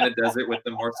British guy in the desert with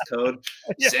the Morse code,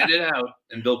 send it out,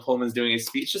 and Bill Pullman's doing a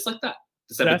speech just like that.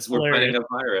 Except we're fighting a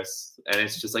virus, and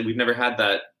it's just like we've never had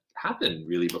that happen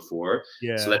really before.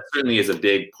 So that certainly is a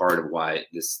big part of why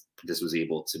this was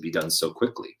able to be done so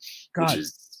quickly,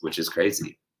 which is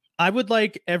crazy. I would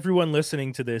like everyone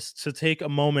listening to this to take a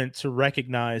moment to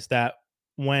recognize that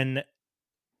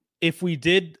if we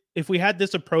had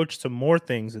this approach to more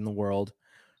things in the world,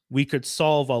 we could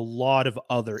solve a lot of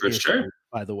other issues,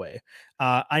 by the way.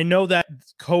 I know that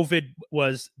COVID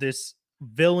was this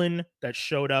villain that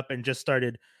showed up and just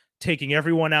started taking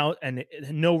everyone out, and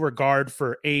no regard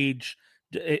for age.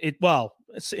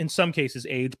 In some cases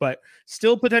age, but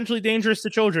still potentially dangerous to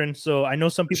children. So I know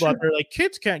some people out there like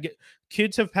kids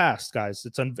kids have passed, guys.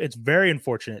 It's very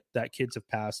unfortunate that kids have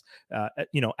passed.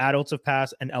 Adults have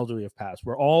passed and elderly have passed.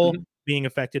 We're all being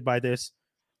affected by this,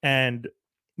 and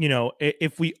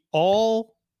if we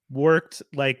all worked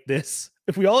like this,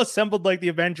 if we all assembled like the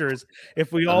Avengers,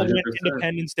 if we all 100%. went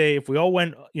Independence Day, if we all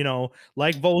went,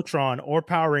 like Voltron or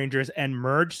Power Rangers and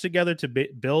merged together to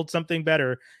build something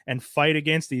better and fight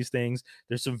against these things,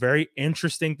 there's some very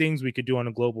interesting things we could do on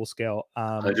a global scale.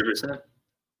 100%.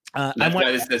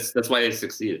 That's why they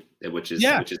succeeded, which is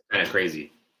kind of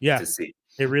crazy. To see.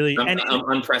 It really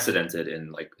unprecedented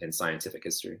in scientific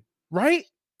history, right?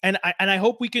 And I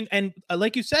hope we can, and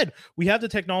like you said, we have the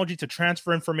technology to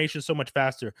transfer information so much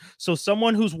faster. So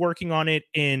someone who's working on it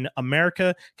in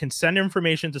America can send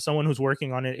information to someone who's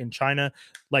working on it in China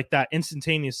like that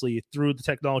instantaneously through the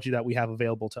technology that we have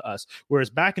available to us.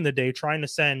 Whereas back in the day, trying to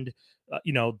send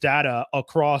data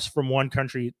across from one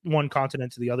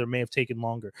continent to the other may have taken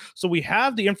longer. So we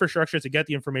have the infrastructure to get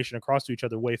the information across to each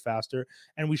other way faster,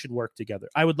 and we should work together.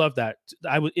 I would love that.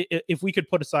 If we could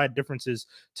put aside differences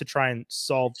to try and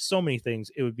solve so many things,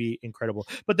 it would be incredible.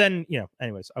 But then,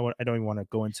 anyways, I don't even want to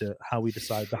go into how we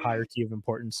decide the hierarchy of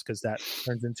importance, because that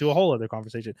turns into a whole other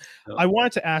conversation. I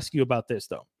wanted to ask you about this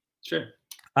though. Sure.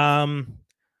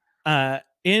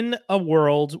 In a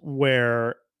world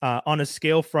where on a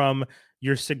scale from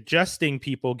you're suggesting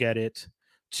people get it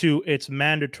to it's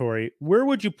mandatory, where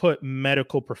would you put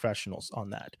medical professionals on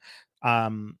that?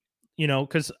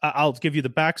 Because I'll give you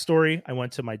the backstory. I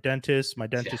went to my dentist. My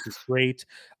dentist is great.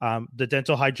 The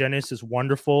dental hygienist is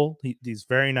wonderful. He's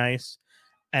very nice.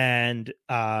 And,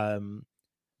 the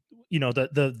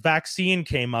vaccine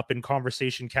came up in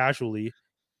conversation casually,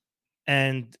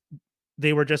 and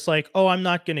they were just like, oh, I'm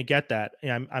not going to get that.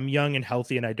 I'm young and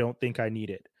healthy, and I don't think I need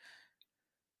it.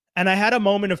 And I had a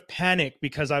moment of panic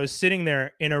because I was sitting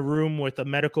there in a room with a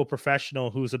medical professional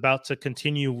who's about to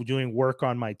continue doing work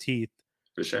on my teeth.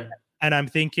 For sure. And I'm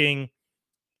thinking,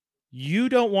 you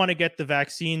don't want to get the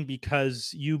vaccine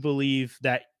because you believe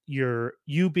that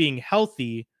you being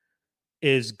healthy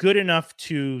is good enough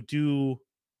to do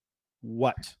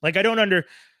what? Like, I don't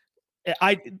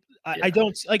I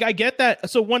get that.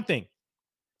 So one thing,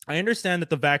 I understand that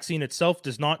the vaccine itself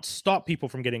does not stop people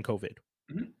from getting COVID.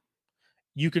 Mm-hmm.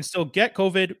 You can still get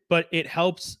COVID, but it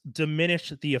helps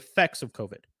diminish the effects of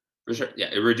COVID. For sure. Yeah.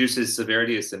 It reduces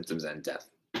severity of symptoms and death.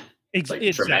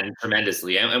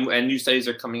 Tremendously. And new studies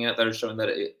are coming out that are showing that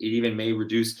it even may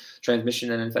reduce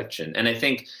transmission and infection. And I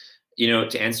think,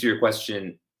 to answer your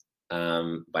question,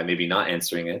 by maybe not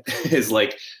answering it, is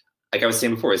like I was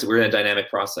saying before, we're in a dynamic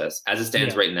process. As it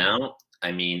stands right now,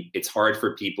 I mean, it's hard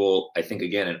for people, I think,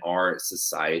 again, in our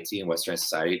society, in Western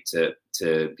society,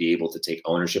 to be able to take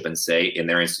ownership and say in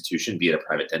their institution, be it a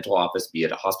private dental office, be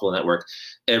it a hospital network,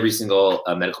 every single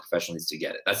medical professional needs to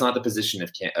get it. That's not the position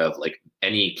of like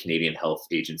any Canadian health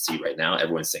agency right now.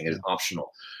 Everyone's saying it's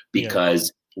optional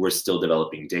because we're still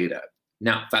developing data.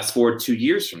 Now, fast forward 2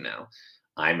 years from now,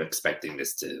 I'm expecting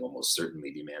this to almost certainly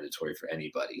be mandatory for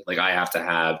anybody. Like, I have to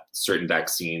have certain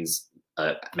vaccines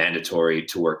mandatory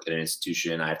to work in an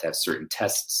institution. I have to have certain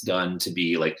tests done to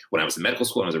be like when I was in medical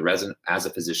school, I was a resident as a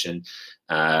physician.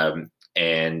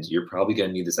 And you're probably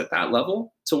going to need this at that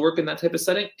level to work in that type of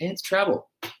setting and to travel.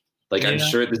 Like, I'm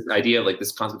sure this idea of like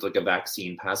this concept of like a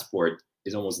vaccine passport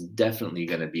is almost definitely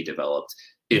going to be developed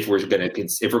if we're going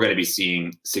to be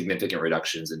seeing significant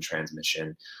reductions in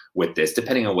transmission with this,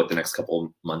 depending on what the next couple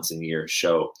of months and years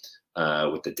show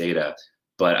with the data.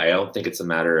 But I don't think it's a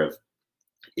matter of,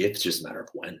 it's just a matter of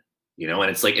when, and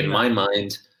it's like in my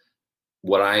mind,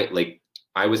 what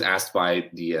I was asked by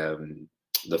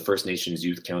the First Nations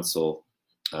Youth Council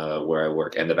where I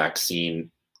work, and the vaccine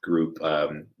group,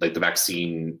 like the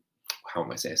vaccine, how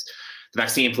am I saying this? The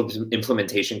vaccine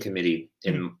implementation committee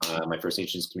in my First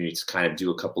Nations community to kind of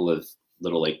do a couple of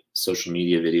little like social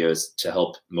media videos to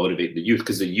help motivate the youth,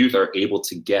 because the youth are able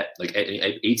to get, like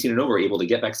 18 and over, are able to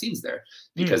get vaccines there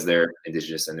because they're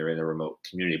Indigenous and they're in a remote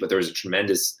community. But there was a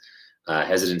tremendous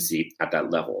hesitancy at that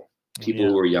level. People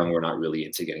who were young were not really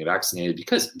into getting vaccinated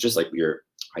because, just like your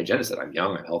hygienist said, I'm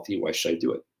young, I'm healthy, why should I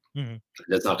do it?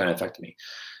 That's not going to affect me.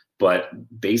 But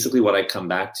basically what I come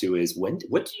back to is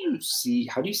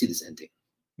how do you see this ending?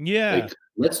 Yeah. Like,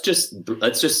 let's just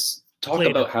talk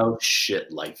about how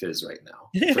shit life is right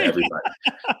now for everybody.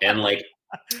 And like,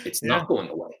 it's not going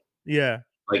away. Yeah.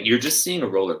 Like, you're just seeing a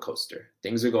roller coaster.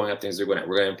 Things are going up, things are going up.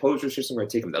 We're going to impose restrictions, we're going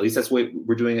to take them. At least that's what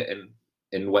we're doing it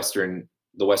in the western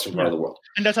part of the world.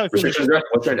 And that's how restrictions are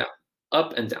up and down,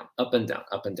 up and down, up and down,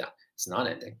 up and down. It's not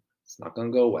ending. It's not going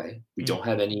to go away. We don't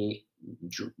have any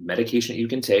medication that you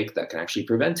can take that can actually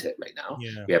prevent it right now.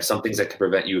 We have some things that can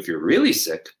prevent you if you're really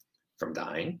sick from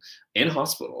dying in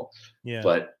hospital. Yeah.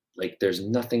 But like, there's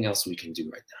nothing else we can do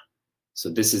right now. So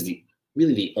this is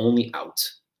really the only out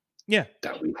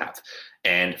that we have.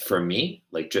 And for me,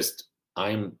 like, just,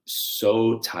 I'm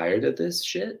so tired of this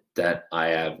shit that I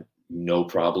have no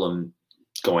problem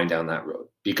going down that road,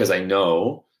 because I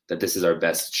know that this is our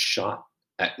best shot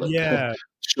at, like,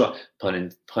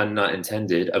 pun not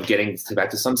intended, of getting back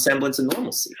to some semblance of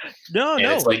normalcy.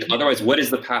 It's like, otherwise, what is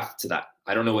the path to that?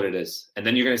 I don't know what it is. And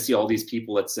then you're going to see all these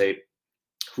people, let's say,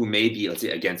 who may be, let's say,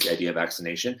 against the idea of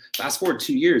vaccination. Fast forward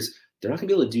 2 years, they're not going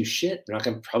to be able to do shit. They're not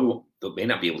going to they may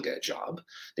not be able to get a job.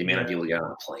 They may not be able to get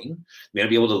on a plane. They may not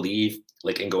be able to leave,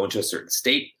 like, and go into a certain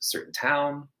state, certain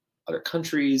town, other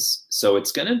countries. So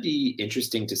it's going to be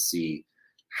interesting to see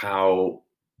how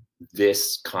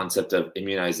this concept of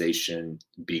immunization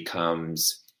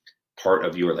becomes part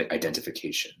of your, like,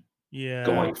 identification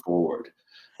going forward.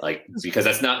 Like, because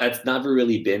that's never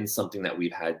really been something that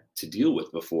we've had to deal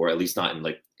with before, at least not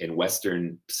in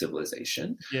Western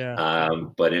civilization.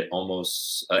 But it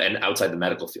almost, and outside the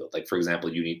medical field, like, for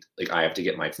example, you need, like, I have to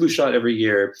get my flu shot every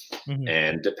year,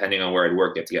 and depending on where I'd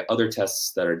work, you have to get other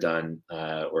tests that are done,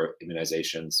 or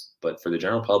immunizations. But for the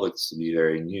general public, this will be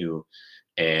very new,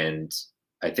 and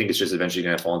I think it's just eventually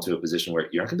going to fall into a position where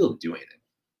you're not going to be able to do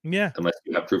anything, unless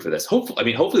you have proof of this.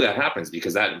 Hopefully that happens,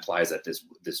 because that implies that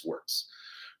this works.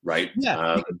 Right.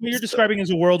 What you're describing is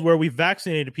a world where we've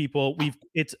vaccinated people.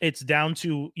 It's down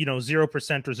to 0% or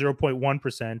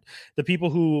 0.1%. The people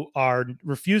who are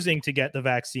refusing to get the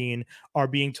vaccine are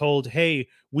being told, "Hey,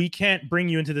 we can't bring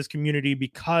you into this community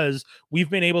because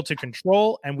we've been able to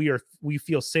control, and we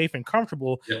feel safe and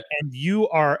comfortable, and you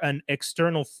are an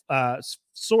external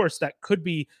source that could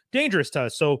be dangerous to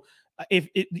us." So, if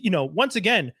it, once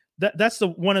again, that's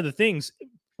one of the things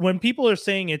when people are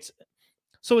saying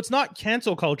so it's not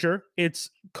cancel culture,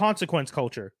 it's consequence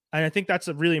culture. And I think that's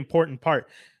a really important part.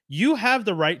 You have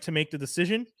the right to make the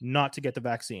decision not to get the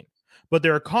vaccine, but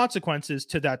there are consequences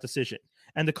to that decision.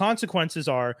 And the consequences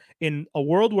are, in a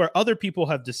world where other people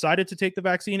have decided to take the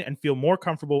vaccine and feel more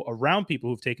comfortable around people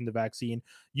who've taken the vaccine,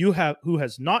 who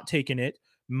has not taken it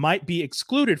might be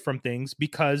excluded from things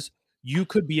because you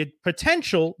could be a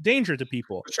potential danger to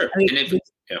people. Sure.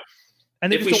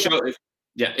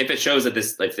 If it shows that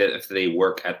if they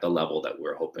work at the level that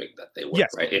we're hoping that they work,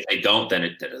 right? If they don't, then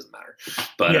it doesn't matter.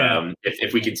 But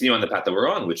if we continue on the path that we're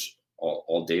on, which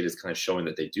all data is kind of showing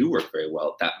that they do work very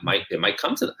well, it might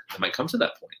come to that. It might come to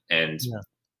that point. And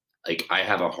like, I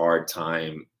have a hard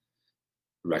time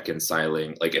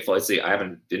reconciling, like, if, let's say, I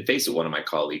haven't been faced with one of my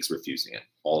colleagues refusing it.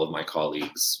 All of my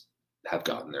colleagues have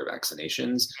gotten their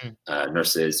vaccinations,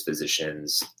 nurses,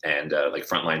 physicians, and like,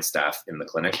 frontline staff in the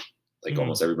clinic. Like,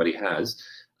 almost everybody has.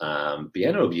 But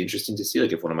it'll be interesting to see,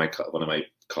 like, if one of my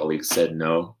colleagues said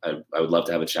no. I would love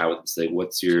to have a chat with them, say,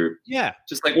 what's your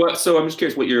just like, what? So I'm just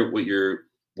curious, what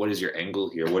is your angle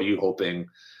here? What are you hoping?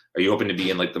 Are you hoping to be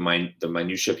in, like, the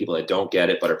minutia people that don't get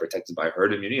it but are protected by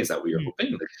herd immunity? Is that what you're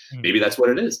hoping? Like, maybe that's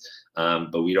what it is.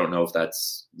 But we don't know if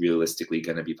that's realistically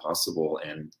going to be possible.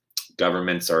 And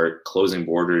governments are closing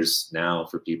borders now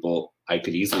for people. I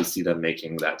could easily see them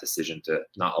making that decision to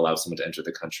not allow someone to enter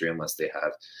the country unless they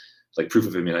have, like, proof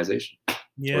of immunization.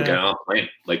 Or get on a plane.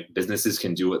 Like, businesses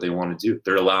can do what they want to do.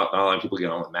 They're not allowing people to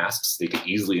get on with masks. They could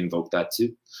easily invoke that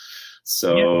too.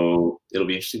 So it'll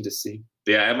be interesting to see.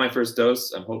 But I have my first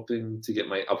dose. I'm hoping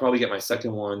to I'll probably get my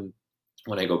second one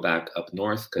when I go back up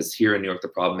north, because here in New York, the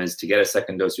problem is, to get a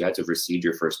second dose, you had to have received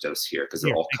your first dose here, because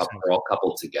they're all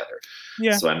coupled together.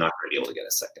 So I'm not going to be able to get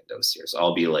a second dose here. So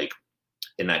I'll be, like,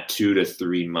 in that 2 to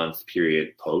 3 month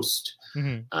period post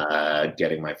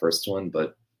getting my first one.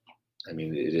 But I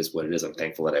mean, it is what it is. I'm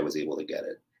thankful that I was able to get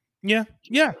it. Yeah.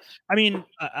 I mean,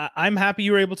 I'm happy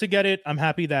you were able to get it. I'm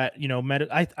happy that,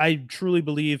 I truly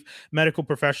believe medical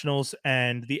professionals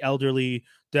and the elderly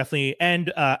definitely,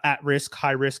 and at risk,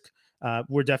 high risk,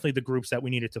 were definitely the groups that we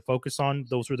needed to focus on.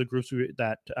 Those were the groups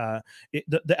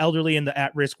the elderly and the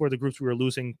at risk were the groups we were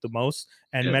losing the most,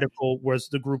 and medical was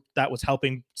the group that was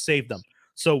helping save them.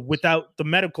 So without the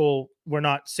medical, we're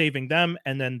not saving them,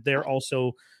 and then they're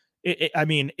also,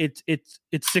 it's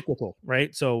cyclical,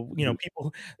 right? So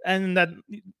people, and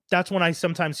that's when I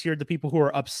sometimes hear the people who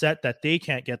are upset that they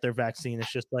can't get their vaccine.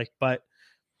 It's just like, but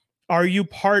are you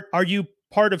part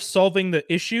of solving the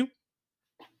issue?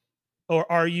 Or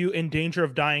are you in danger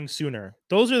of dying sooner?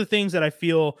 Those are the things that I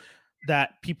feel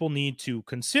that people need to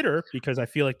consider, because I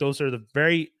feel like those are the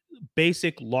very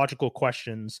basic logical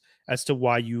questions as to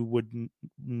why you would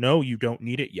know you don't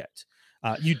need it yet.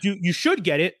 You should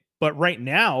get it, but right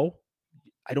now,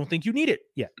 I don't think you need it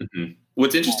yet.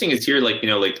 What's interesting is here,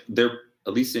 like, they're,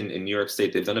 at least in New York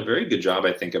State, they've done a very good job,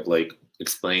 I think, of, like,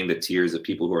 explaining the tiers of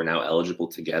people who are now eligible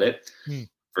to get it. Hmm.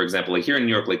 For example, like here in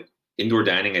New York, like indoor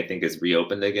dining, I think is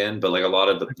reopened again, but like a lot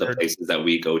of the places that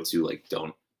we go to, like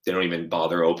they don't even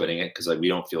bother opening it because like we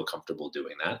don't feel comfortable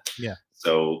doing that. Yeah.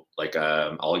 So like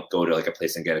I'll go to like a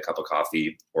place and get a cup of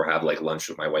coffee or have like lunch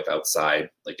with my wife outside,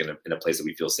 like in a place that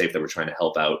we feel safe, that we're trying to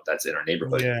help out, that's in our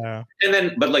neighborhood. Yeah. And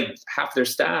then, but like half their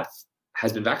staff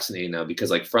has been vaccinated now, because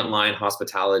like frontline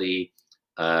hospitality,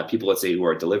 people, let's say, who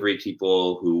are delivery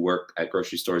people, who work at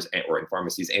grocery stores or in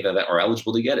pharmacies, anything like that, are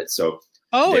eligible to get it. So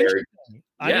interesting.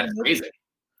 Yeah, it's amazing.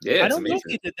 Yeah, I don't know if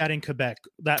they did that in Quebec,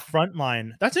 that front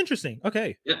line. That's interesting.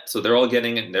 Okay. Yeah, so they're all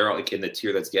getting it. And they're all like in the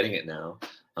tier that's getting it now,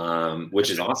 which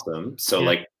is awesome. So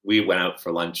like we went out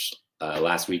for lunch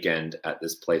last weekend at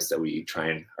this place that we try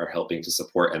and are helping to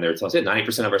support, and they're telling us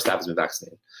 90% of our staff has been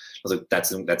vaccinated. I was like,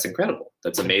 that's incredible.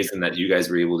 That's amazing that you guys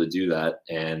were able to do that.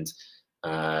 And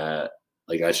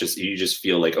like that's just, you just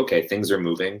feel like, okay, things are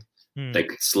moving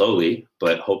like slowly,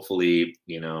 but hopefully,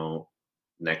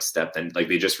 next step. And like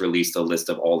they just released a list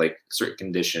of all like certain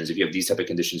conditions. If you have these type of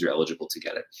conditions, you're eligible to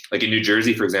get it. Like in New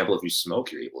Jersey, for example, if you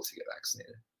smoke, you're able to get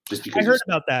vaccinated. Just because I heard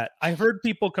about that. I heard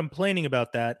people complaining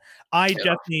about that. I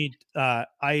definitely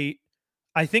I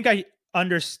think I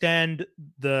understand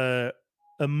the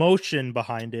emotion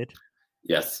behind it.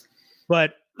 Yes.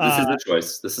 But this is the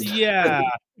choice. This is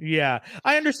yeah.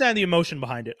 I understand the emotion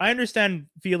behind it. I understand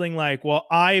feeling like, well,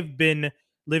 I've been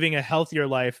living a healthier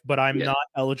life, but I'm not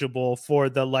eligible for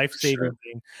the life-saving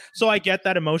thing. So I get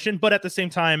that emotion, but at the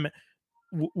same time,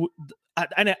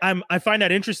 I find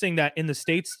that interesting that in the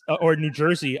States or New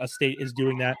Jersey, a state is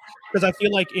doing that, because I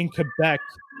feel like in Quebec,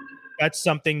 that's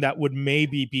something that would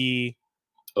maybe be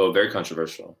very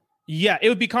controversial. Yeah, it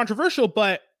would be controversial,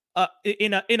 but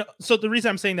so the reason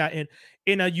I'm saying that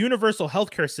in a universal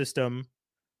healthcare system,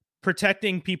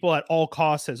 protecting people at all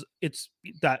costs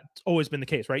that's always been the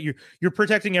case, right? You're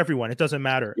protecting everyone. It doesn't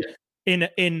matter. Yeah.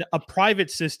 In a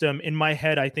private system, in my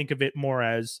head, I think of it more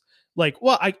as like,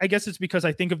 well, I guess it's because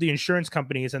I think of the insurance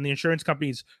companies, and the insurance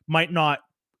companies might not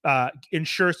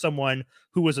insure someone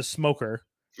who was a smoker.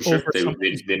 For sure.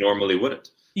 They normally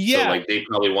wouldn't. Yeah. So like they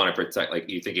probably want to protect, like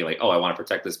you thinking like, oh, I want to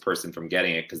protect this person from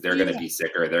getting it because they're going to be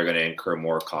sicker. They're going to incur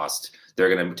more cost.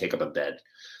 They're going to take up a bed.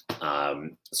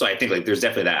 So I think like there's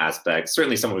definitely that aspect.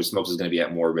 Certainly someone who smokes is going to be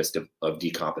at more risk of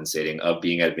decompensating, of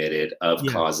being admitted, of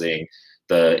causing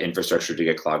the infrastructure to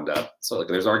get clogged up. So like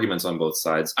there's arguments on both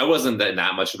sides. I wasn't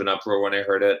that much of an uproar when I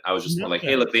heard it. I was just more like,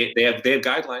 hey, look, they have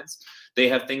guidelines. They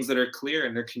have things that are clear,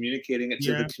 and they're communicating it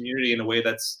to the community in a way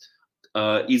that's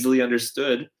easily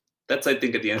understood. That's, I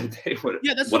think, at the end of the day,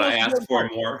 what I ask for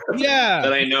more. Yeah.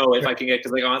 That I know if I can get,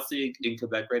 because like honestly, in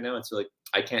Quebec right now, it's like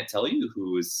I can't tell you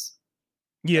who is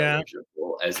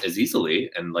as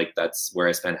easily, and like that's where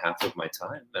I spend half of my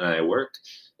time, and I work.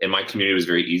 And my community was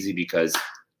very easy because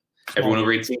everyone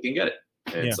over 18 can get it,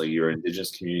 and it's like your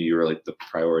Indigenous community, you were like the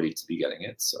priority to be getting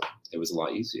it, so it was a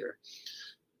lot easier.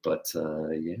 But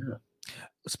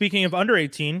speaking of under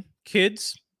 18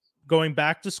 kids going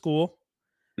back to school.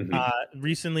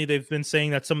 Recently, they've been saying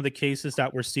that some of the cases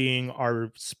that we're seeing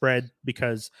are spread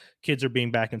because kids are being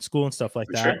back in school and stuff like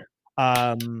that.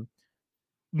 Sure.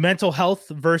 Mental health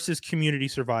versus community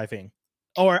surviving.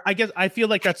 Or I guess I feel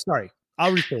like that's, sorry,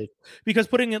 I'll rephrase, because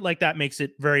putting it like that makes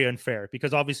it very unfair,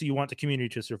 because obviously you want the community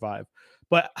to survive.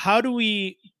 But how do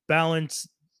we balance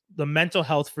the mental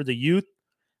health for the youth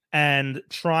and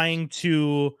trying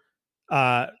to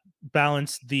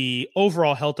balance the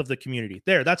overall health of the community?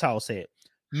 That's how I'll say it.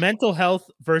 Mental health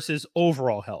versus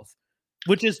overall health,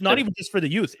 which is not even just for the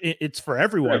youth. It's for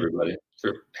everyone. For everybody.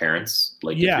 For parents.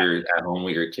 Like if you're at home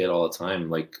with your kid all the time,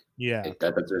 like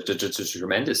that's just a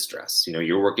tremendous stress.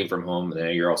 You're working from home, and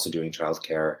then you're also doing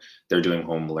childcare. They're doing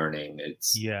home learning.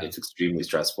 It's extremely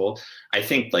stressful. I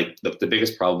think like the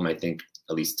biggest problem, I think,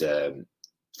 at least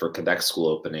for Quebec school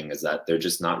opening, is that they're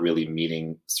just not really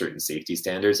meeting certain safety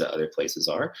standards that other places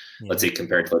are. Let's say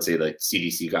compared to, let's say, like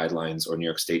CDC guidelines or New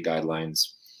York State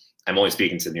guidelines. I'm only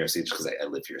speaking to New York State because I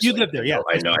live here. You live there,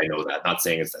 I know that. Not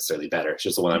saying it's necessarily better. It's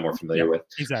just the one I'm more familiar with.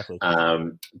 Exactly.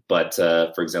 But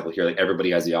for example, here, like everybody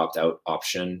has the opt-out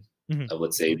option of,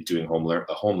 let's say, doing home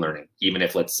learning. Even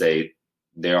if, let's say,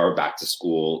 they are back to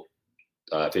school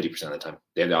 50% of the time,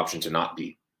 they have the option to not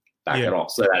be back at all.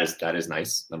 So that is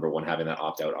nice. Number one, having that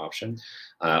opt-out option.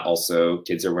 Also,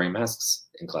 kids are wearing masks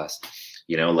in class.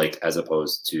 Like as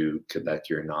opposed to Quebec,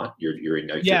 you're not. You're in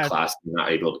your class. You're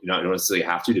not able. You don't necessarily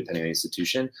have to, depending on the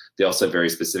institution. They also have very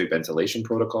specific ventilation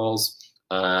protocols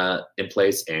in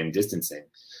place and distancing.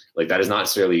 Like that is not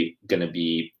necessarily going to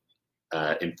be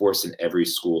enforced in every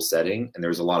school setting. And there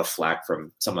was a lot of flack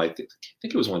from some, like, I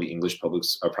think it was one of the English public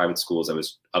or private schools that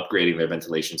was upgrading their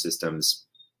ventilation systems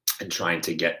and trying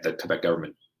to get the Quebec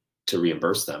government to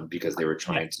reimburse them because they were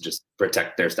trying to just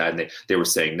protect their staff. And they were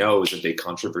saying no. It was a big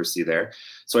controversy there.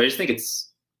 So I just think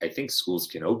I think schools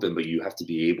can open, but you have to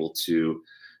be able to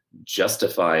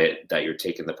justify it that you're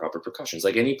taking the proper precautions,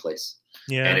 like any place.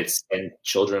 Yeah. And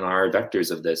children are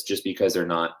vectors of this. Just because they're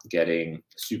not getting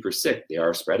super sick, they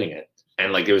are spreading it.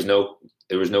 And like there was no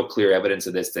clear evidence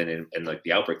of this then in like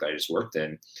the outbreak that I just worked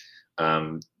in.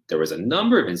 There was a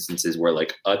number of instances where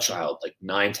like a child, like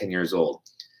 9-10 years old,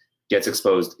 gets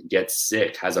exposed, gets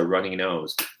sick, has a runny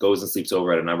nose, goes and sleeps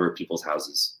over at a number of people's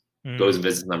houses, goes and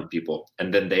visits a number of people,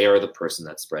 and then they are the person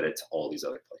that spread it to all these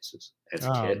other places. As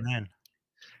a kid. Man.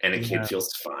 And a kid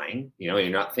feels fine, you know,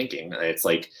 you're not thinking. It's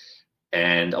like,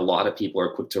 and a lot of people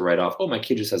are quick to write off, oh, my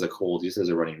kid just has a cold, he just has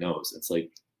a runny nose. It's like,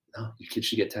 no, your kid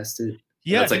should get tested.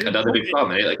 Yeah, that's like another big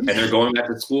problem. Right? Like, and they're going back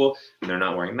to school and they're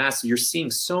not wearing masks. You're seeing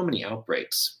so many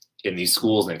outbreaks in these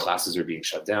schools, and classes are being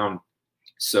shut down.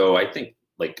 So I think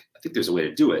there's a way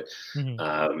to do it,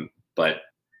 but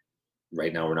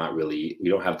right now we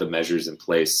don't have the measures in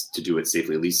place to do it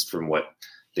safely, at least from what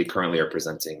they currently are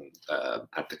presenting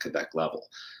at the Quebec level,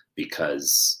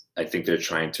 because I think they're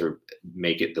trying to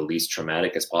make it the least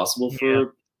traumatic as possible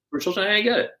for children. And I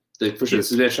get it. For sure, this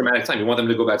has been a traumatic time. You want them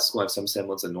to go back to school, have some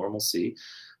semblance of normalcy,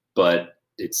 but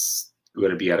it's going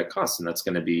to be at a cost, and that's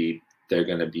going to be, they're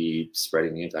going to be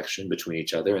spreading the infection between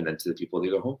each other and then to the people they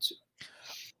go home to.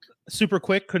 Super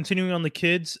quick, continuing on the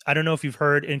kids, I don't know if you've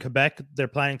heard, in Quebec, they're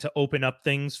planning to open up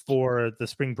things for the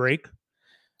spring break.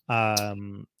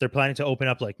 They're planning to open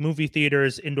up like movie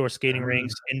theaters, indoor skating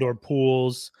rinks, indoor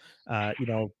pools. You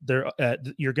know,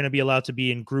 you're going to be allowed to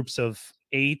be in groups of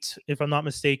 8, if I'm not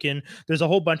mistaken. There's a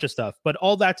whole bunch of stuff, but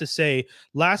all that to say,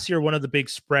 last year one of the big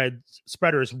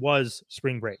spreaders was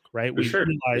spring break, right? We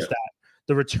realized that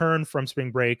the return from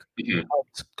spring break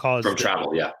caused from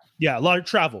travel, a lot of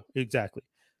travel, exactly.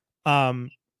 In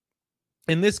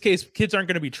this case, kids aren't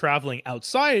going to be traveling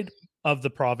outside of the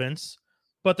province,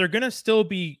 but they're going to still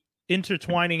be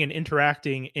intertwining and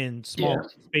interacting in small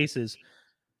spaces.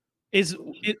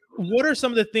 What are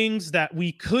some of the things that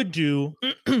we could do?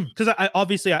 Because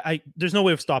obviously there's no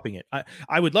way of stopping it.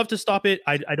 I would love to stop it.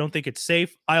 I don't think it's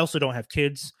safe. I also don't have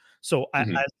kids. So as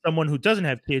someone who doesn't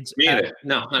have kids, me either.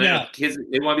 No, kids,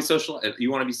 they want to be social.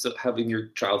 You want to be having your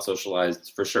child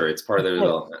socialized for sure. It's part of their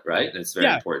development, right? And it's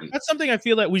very important. That's something I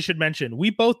feel that we should mention. We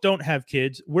both don't have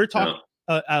kids. We're talking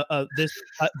this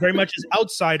very much as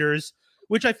outsiders,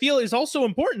 which I feel is also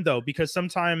important though, because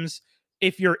sometimes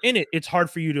if you're in it, it's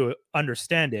hard for you to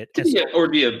understand it.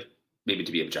 Maybe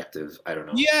to be objective. I don't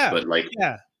know. Yeah. But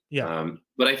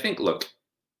but I think,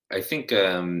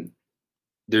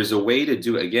 there's a way to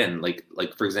do it again. Like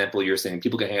for example, you're saying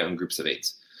people can hang out in groups of 8.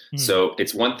 So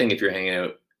it's one thing if you're hanging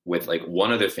out with like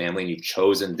one other family and you've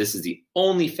chosen, this is the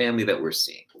only family that we're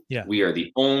seeing. Yeah. We are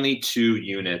the only 2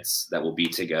 units that will be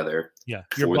together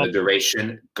for the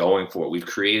duration going forward. We've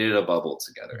created a bubble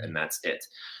together and that's it.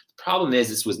 The problem is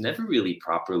this was never really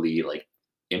properly like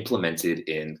implemented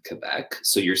in Quebec.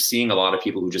 So you're seeing a lot of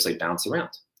people who just like bounce around.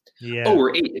 Yeah. Oh,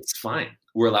 we're 8. It's fine.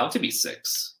 We're allowed to be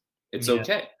 6. It's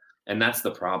okay. And that's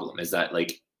the problem, is that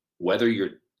like whether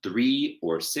you're 3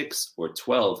 or 6 or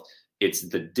 12, it's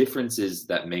the differences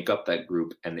that make up that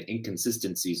group and the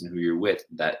inconsistencies in who you're with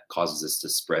that causes this to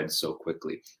spread so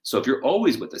quickly. So if you're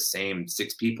always with the same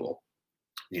 6 people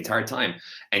the entire time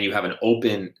and you have an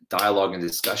open dialogue and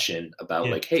discussion about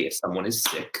like, hey, if someone is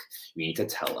sick, you need to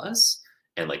tell us.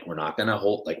 And like, we're not going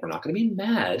to be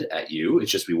mad at you.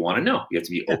 It's just, we want to know. You have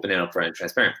to be open and upfront and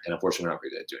transparent. And unfortunately, we're not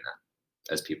very good at doing that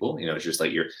as people. You know, it's just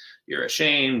like you're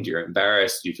ashamed, you're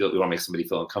embarrassed, you want to make somebody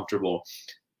feel uncomfortable,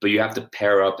 but you have to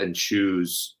pair up and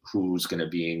choose who's going to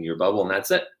be in your bubble, and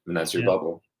that's it. And that's your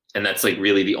bubble. And that's like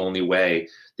really the only way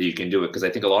that you can do it. Because I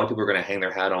think a lot of people are going to hang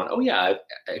their hat on, oh yeah,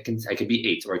 I can be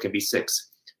 8 or I can be 6,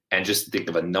 and just think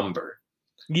of a number.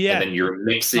 Yeah. And then you're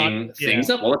mixing things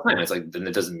up all the time. It's like, then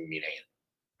it doesn't mean anything.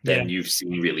 Then you've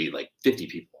seen really like 50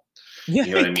 people. You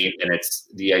know what I mean? And it's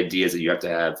the idea is that you have to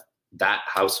have that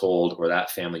household or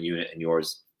that family unit and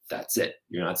yours, that's it.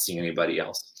 You're not seeing anybody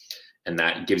else. And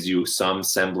that gives you some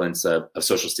semblance of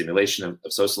social stimulation,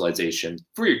 of socialization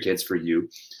for your kids, for you.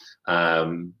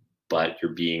 But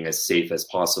you're being as safe as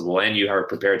possible. And you are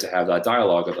prepared to have that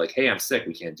dialogue of like, hey, I'm sick,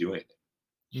 we can't do anything.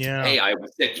 Yeah. Hey, I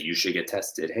was sick, you should get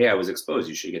tested. Hey, I was exposed,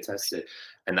 you should get tested.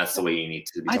 And that's the way you need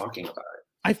to be talking about it.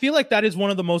 I feel like that is one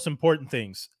of the most important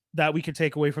things that we could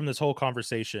take away from this whole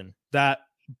conversation, that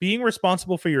being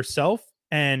responsible for yourself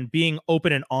and being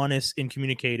open and honest in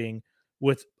communicating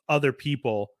with other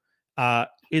people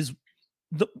is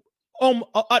the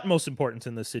utmost importance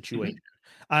in this situation.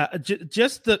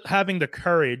 Just having the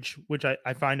courage, which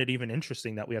I find it even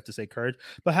interesting that we have to say courage,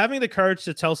 but having the courage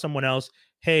to tell someone else,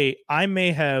 hey, I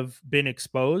may have been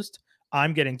exposed.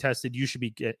 I'm getting tested. You should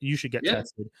get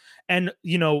tested. And,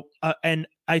 and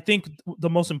I think the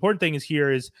most important thing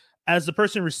is as the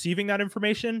person receiving that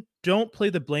information, don't play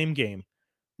the blame game.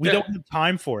 We don't have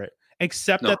time for it.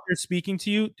 Accept that they're speaking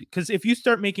to you, because if you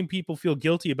start making people feel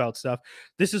guilty about stuff,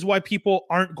 this is why people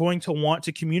aren't going to want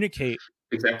to communicate.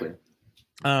 Exactly.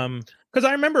 Because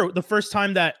I remember the first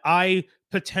time that I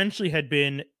potentially had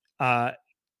been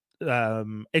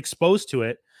exposed to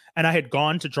it, and I had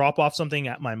gone to drop off something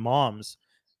at my mom's,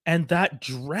 and that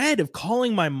dread of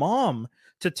calling my mom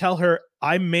to tell her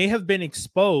I may have been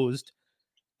exposed.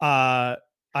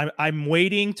 I'm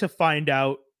waiting to find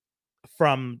out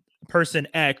from person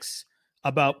X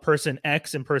about person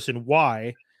X and person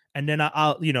Y, and then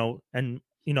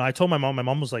I told my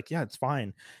mom was like, yeah, it's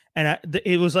fine. And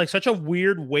it was like such a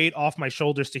weird weight off my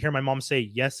shoulders to hear my mom say,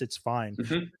 yes, it's fine.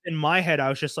 In my head, I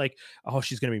was just like, oh,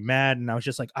 she's going to be mad. And I was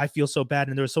just like, I feel so bad.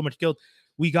 And there was so much guilt.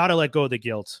 We got to let go of the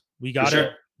guilt. We got to, sure.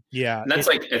 Yeah. And that's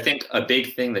I think a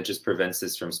big thing that just prevents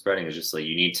this from spreading is just like,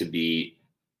 you need to be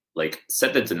like,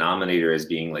 set the denominator as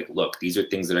being like, look, these are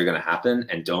things that are going to happen,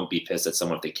 and don't be pissed at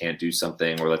someone if they can't do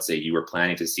something. Or let's say you were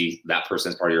planning to see that person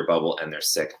as part of your bubble and they're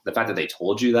sick. The fact that they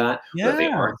told you that, or that they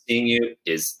aren't seeing you,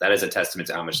 is a testament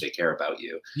to how much they care about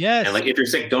you. Yes. And like, if you're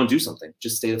sick, don't do something.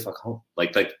 Just stay the fuck home.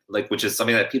 Like, which is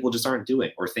something that people just aren't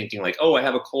doing, or thinking like, oh, I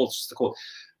have a cold. It's just a cold.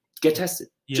 Get tested.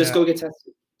 Just go get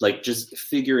tested. Like, just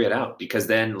figure it out, because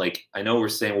then, like, I know we're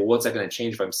saying, well, what's that going to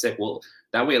change if I'm sick? Well,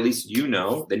 that way, at least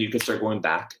then you can start going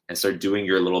back and start doing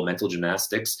your little mental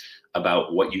gymnastics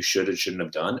about what you should and shouldn't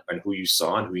have done, and who you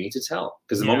saw and who you need to tell.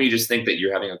 Because the moment you just think that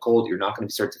you're having a cold, you're not going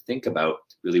to start to think about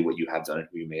really what you have done and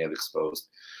who you may have exposed.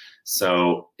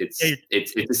 So it's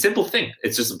a simple thing.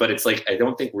 It's just, but it's like, I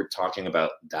don't think we're talking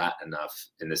about that enough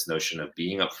in this notion of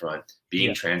being upfront,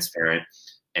 being transparent.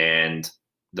 And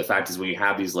the fact is, when you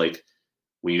have these, like,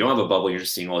 when you don't have a bubble, you're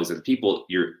just seeing all these other people,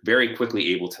 you're very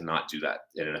quickly able to not do that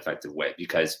in an effective way,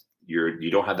 because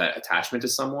you don't have that attachment to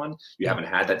someone. You haven't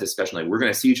had that discussion like, we're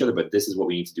going to see each other, but this is what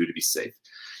we need to do to be safe.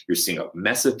 You're seeing a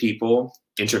mess of people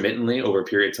intermittently over a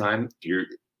period of time. You're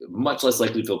much less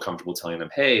likely to feel comfortable telling them,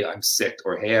 hey, I'm sick,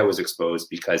 or hey, I was exposed,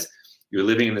 because you're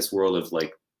living in this world of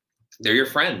like, they're your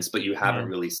friends, but you haven't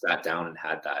really sat down and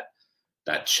had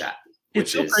that chat.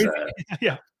 It's so crazy.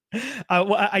 Yeah.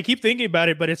 Well, I keep thinking about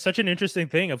it, but it's such an interesting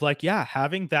thing of like,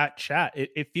 having that chat.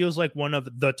 It feels like one of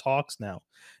the talks now.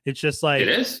 It's just like, it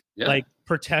is like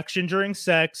protection during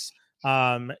sex,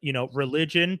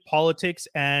 religion, politics,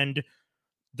 and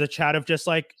the chat of just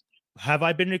like, have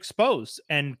I been exposed,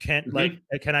 and can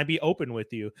I be open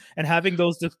with you, and having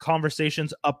those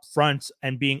conversations up front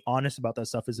and being honest about that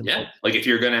stuff is important. Like, if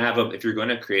you're going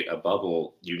to create a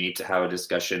bubble, you need to have a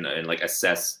discussion and like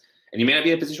assess. And you may not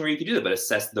be in a position where you can do that, but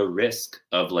assess the risk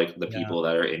of like the people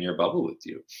that are in your bubble with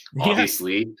you.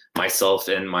 Obviously, myself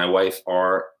and my wife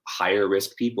are higher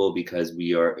risk people because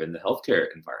we are in the healthcare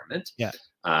environment.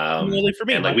 Really, for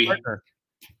me, and like partner.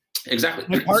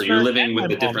 Exactly. So you're living with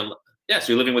a different.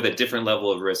 So you're living with a different level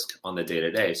of risk on the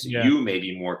day-to-day. So you may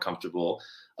be more comfortable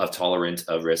tolerant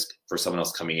of risk for someone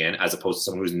else coming in, as opposed to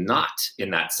someone who's not in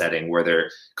that setting where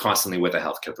they're constantly with a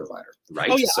healthcare provider,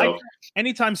 right? So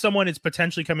anytime someone is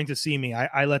potentially coming to see me,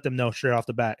 I let them know straight off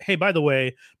the bat, hey, by the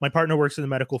way, my partner works in the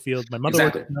medical field. My mother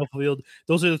works in the medical field.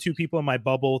 Those are the two people in my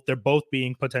bubble. They're both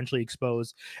being potentially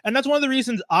exposed. And that's one of the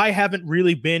reasons I haven't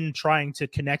really been trying to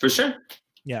connect. For sure.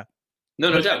 Yeah.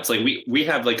 No doubt. It's like we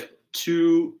have like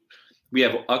we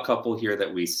have a couple here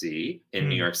that we see in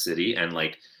New York City, and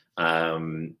like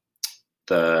the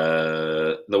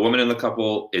woman in the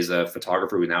couple is a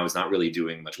photographer who now is not really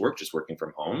doing much work, just working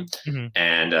from home.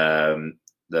 And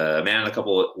the man in the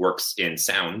couple works in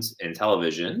sound in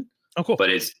television. Oh, cool. But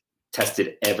is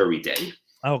tested every day.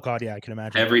 Oh God, yeah, I can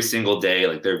imagine. Every single day,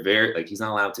 like they're very like, he's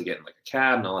not allowed to get in like a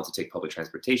cab, not allowed to take public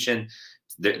transportation.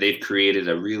 They've created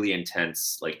a really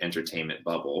intense like entertainment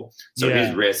bubble. So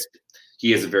his risk, he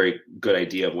has a very good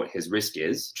idea of what his risk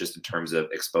is, just in terms of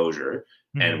exposure.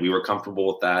 And we were comfortable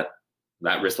with that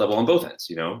risk level on both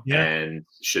ends, and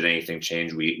should anything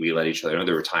change, we let each other know.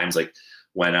 There were times like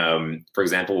when, for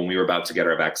example, when we were about to get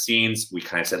our vaccines, we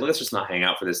kind of said, let's just not hang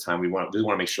out for this time. We want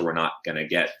to make sure we're not going to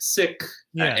get sick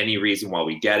at any reason while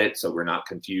we get it. So we're not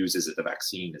confused. Is it the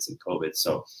vaccine? Is it COVID?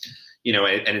 So,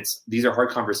 and these are hard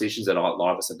conversations that a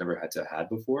lot of us have never had to have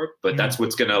before, but that's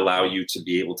what's going to allow you to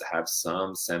be able to have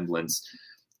some semblance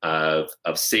of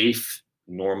safe,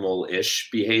 normal-ish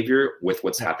behavior with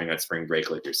what's happening at spring break,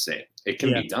 like you're saying. It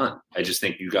can be done. I just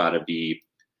think you got to be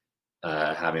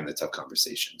having the tough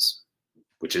conversations,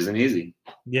 which isn't easy.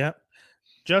 Yeah.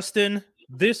 Justin,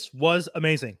 this was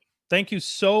amazing. Thank you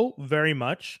so very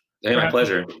much. Hey, my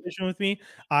pleasure. With me.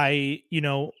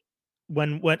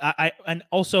 When I and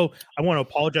also I want to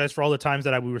apologize for all the times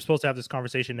that we were supposed to have this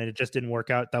conversation and it just didn't work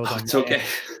out. That was it's okay.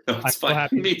 No, it's fine.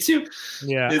 So me too.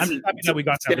 Yeah, I'm happy that we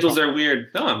got schedules are weird.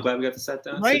 No, I'm glad we got to sit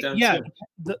down. Right? Yeah,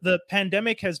 too. The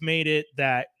pandemic has made it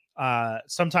that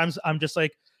sometimes I'm just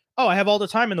like, oh, I have all the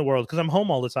time in the world because I'm home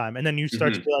all the time, and then you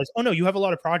start to realize, oh no, you have a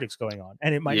lot of projects going on,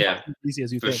 and it might not be as easy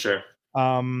as you think. For sure.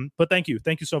 But thank you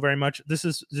so very much. This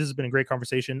has been a great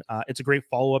conversation. It's a great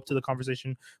follow-up to the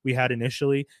conversation we had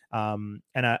initially, and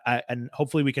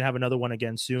hopefully we can have another one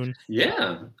again soon.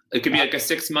 Yeah, it could be like a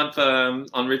 6-month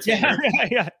on retainer.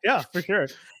 Yeah, for sure.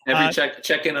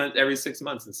 Check in on every 6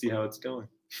 months and see how it's going.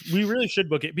 We really should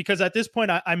book it, because at this point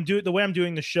the way I'm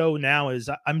doing the show now is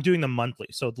I'm doing them monthly.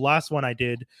 So the last one I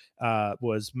did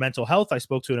was mental health. I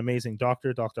spoke to an amazing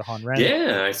doctor, Dr. Han Ren.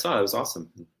 Yeah, I saw it. It was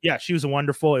awesome. Yeah, she was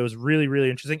wonderful. It was really, really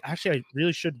interesting. Actually, I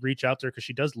really should reach out to her because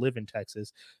she does live in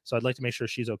Texas. So I'd like to make sure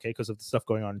she's okay because of the stuff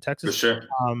going on in Texas. For sure.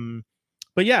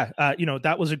 But yeah,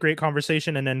 that was a great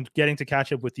conversation. And then getting to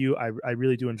catch up with you, I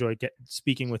really do enjoy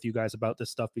speaking with you guys about this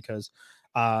stuff, because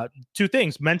two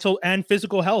things, mental and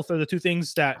physical health, are the two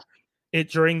things that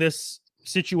during this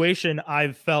situation,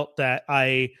 I've felt that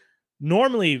I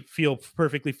normally feel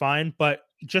perfectly fine, but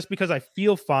just because I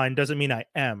feel fine doesn't mean I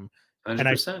am. 100%. And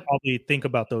I probably think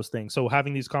about those things. So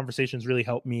having these conversations really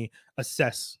help me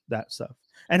assess that stuff,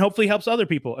 and hopefully helps other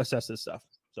people assess this stuff.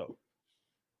 So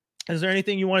is there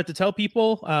anything you wanted to tell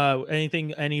people?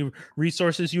 Any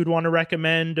resources you'd want to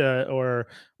recommend, or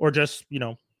just,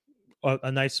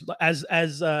 a nice,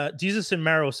 as Jesus and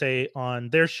Mero say on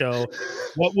their show,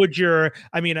 what would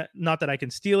not that I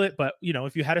can steal it, but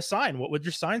if you had a sign, what would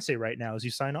your sign say right now as you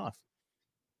sign off?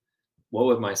 What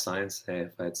would my sign say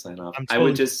if I'd sign off? I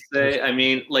would just say, I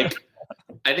think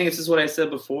it's just what I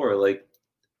said before. Like,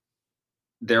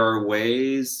 there are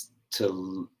ways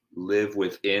to live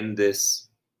within this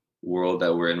world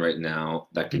that we're in right now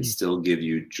that can still give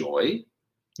you joy.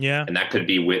 Yeah. And that could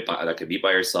be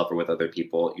by yourself or with other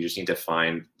people. You just need to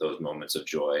find those moments of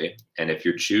joy. And if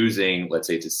you're choosing, let's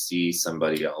say, to see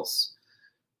somebody else,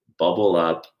 bubble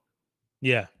up.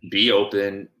 Yeah. Be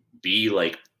open, be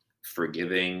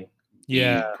forgiving,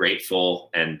 be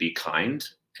grateful, and be kind,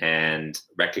 and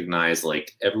recognize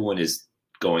everyone is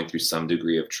going through some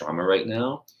degree of trauma right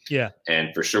now. Yeah.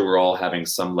 And for sure, we're all having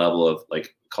some level of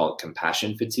call it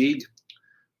compassion fatigue,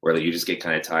 where you just get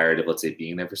kind of tired of, let's say,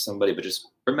 being there for somebody. But just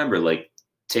remember,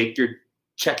 check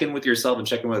in with yourself and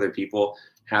check in with other people,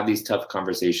 have these tough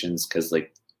conversations, because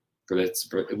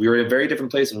we were in a very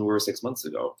different place than we were 6 months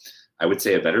ago. I would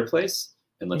say a better place,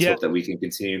 and let's hope that we can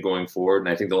continue going forward. And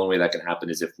I think the only way that can happen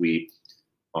is if we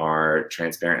are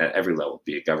transparent at every level,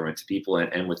 be it government to people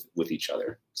and with each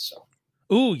other. So.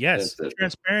 Oh, yes.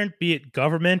 Transparent, be it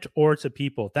government or to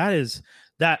people.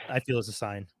 That I feel is a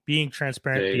sign. Being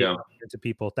transparent to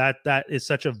people. That is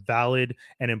such a valid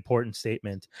and important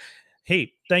statement.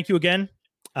 Hey, thank you again.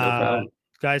 No problem.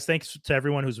 Guys, thanks to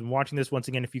everyone who's been watching this. Once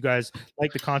again, if you guys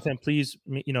like the content, please,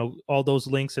 all those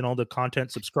links and all the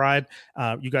content, subscribe.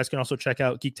 You guys can also check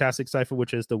out Geektastic Cypher,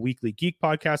 which is the weekly geek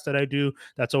podcast that I do.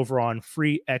 That's over on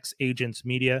Free X Agents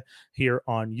Media here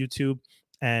on YouTube.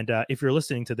 And if you're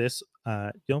listening to this,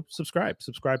 subscribe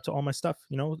to all my stuff,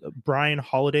 Brian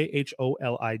Holiday,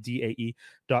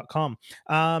 HOLIDAE.com.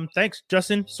 Thanks,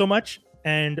 Justin, so much.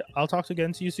 And I'll talk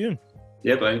again to you soon.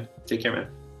 Yeah, buddy. Take care, man.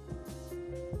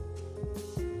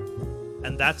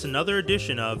 And that's another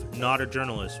edition of Not a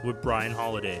Journalist with Brian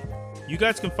Holiday. You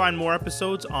guys can find more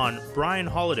episodes on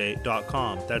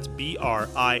brianholiday.com. That's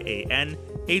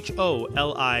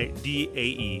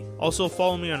BRIANHOLIDAE. Also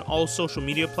follow me on all social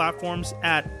media platforms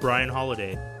at Brian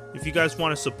Holiday. If you guys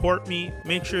want to support me,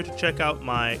 make sure to check out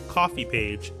my Ko-fi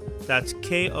page. That's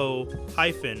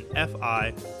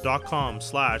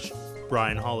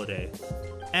ko-fi.com/Brian Holiday.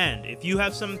 And if you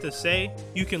have something to say,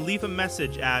 you can leave a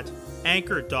message at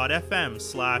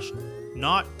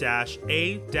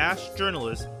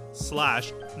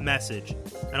anchor.fm/not-a-journalist/message,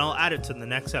 and I'll add it to the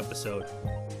next episode.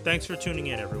 Thanks for tuning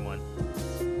in, everyone.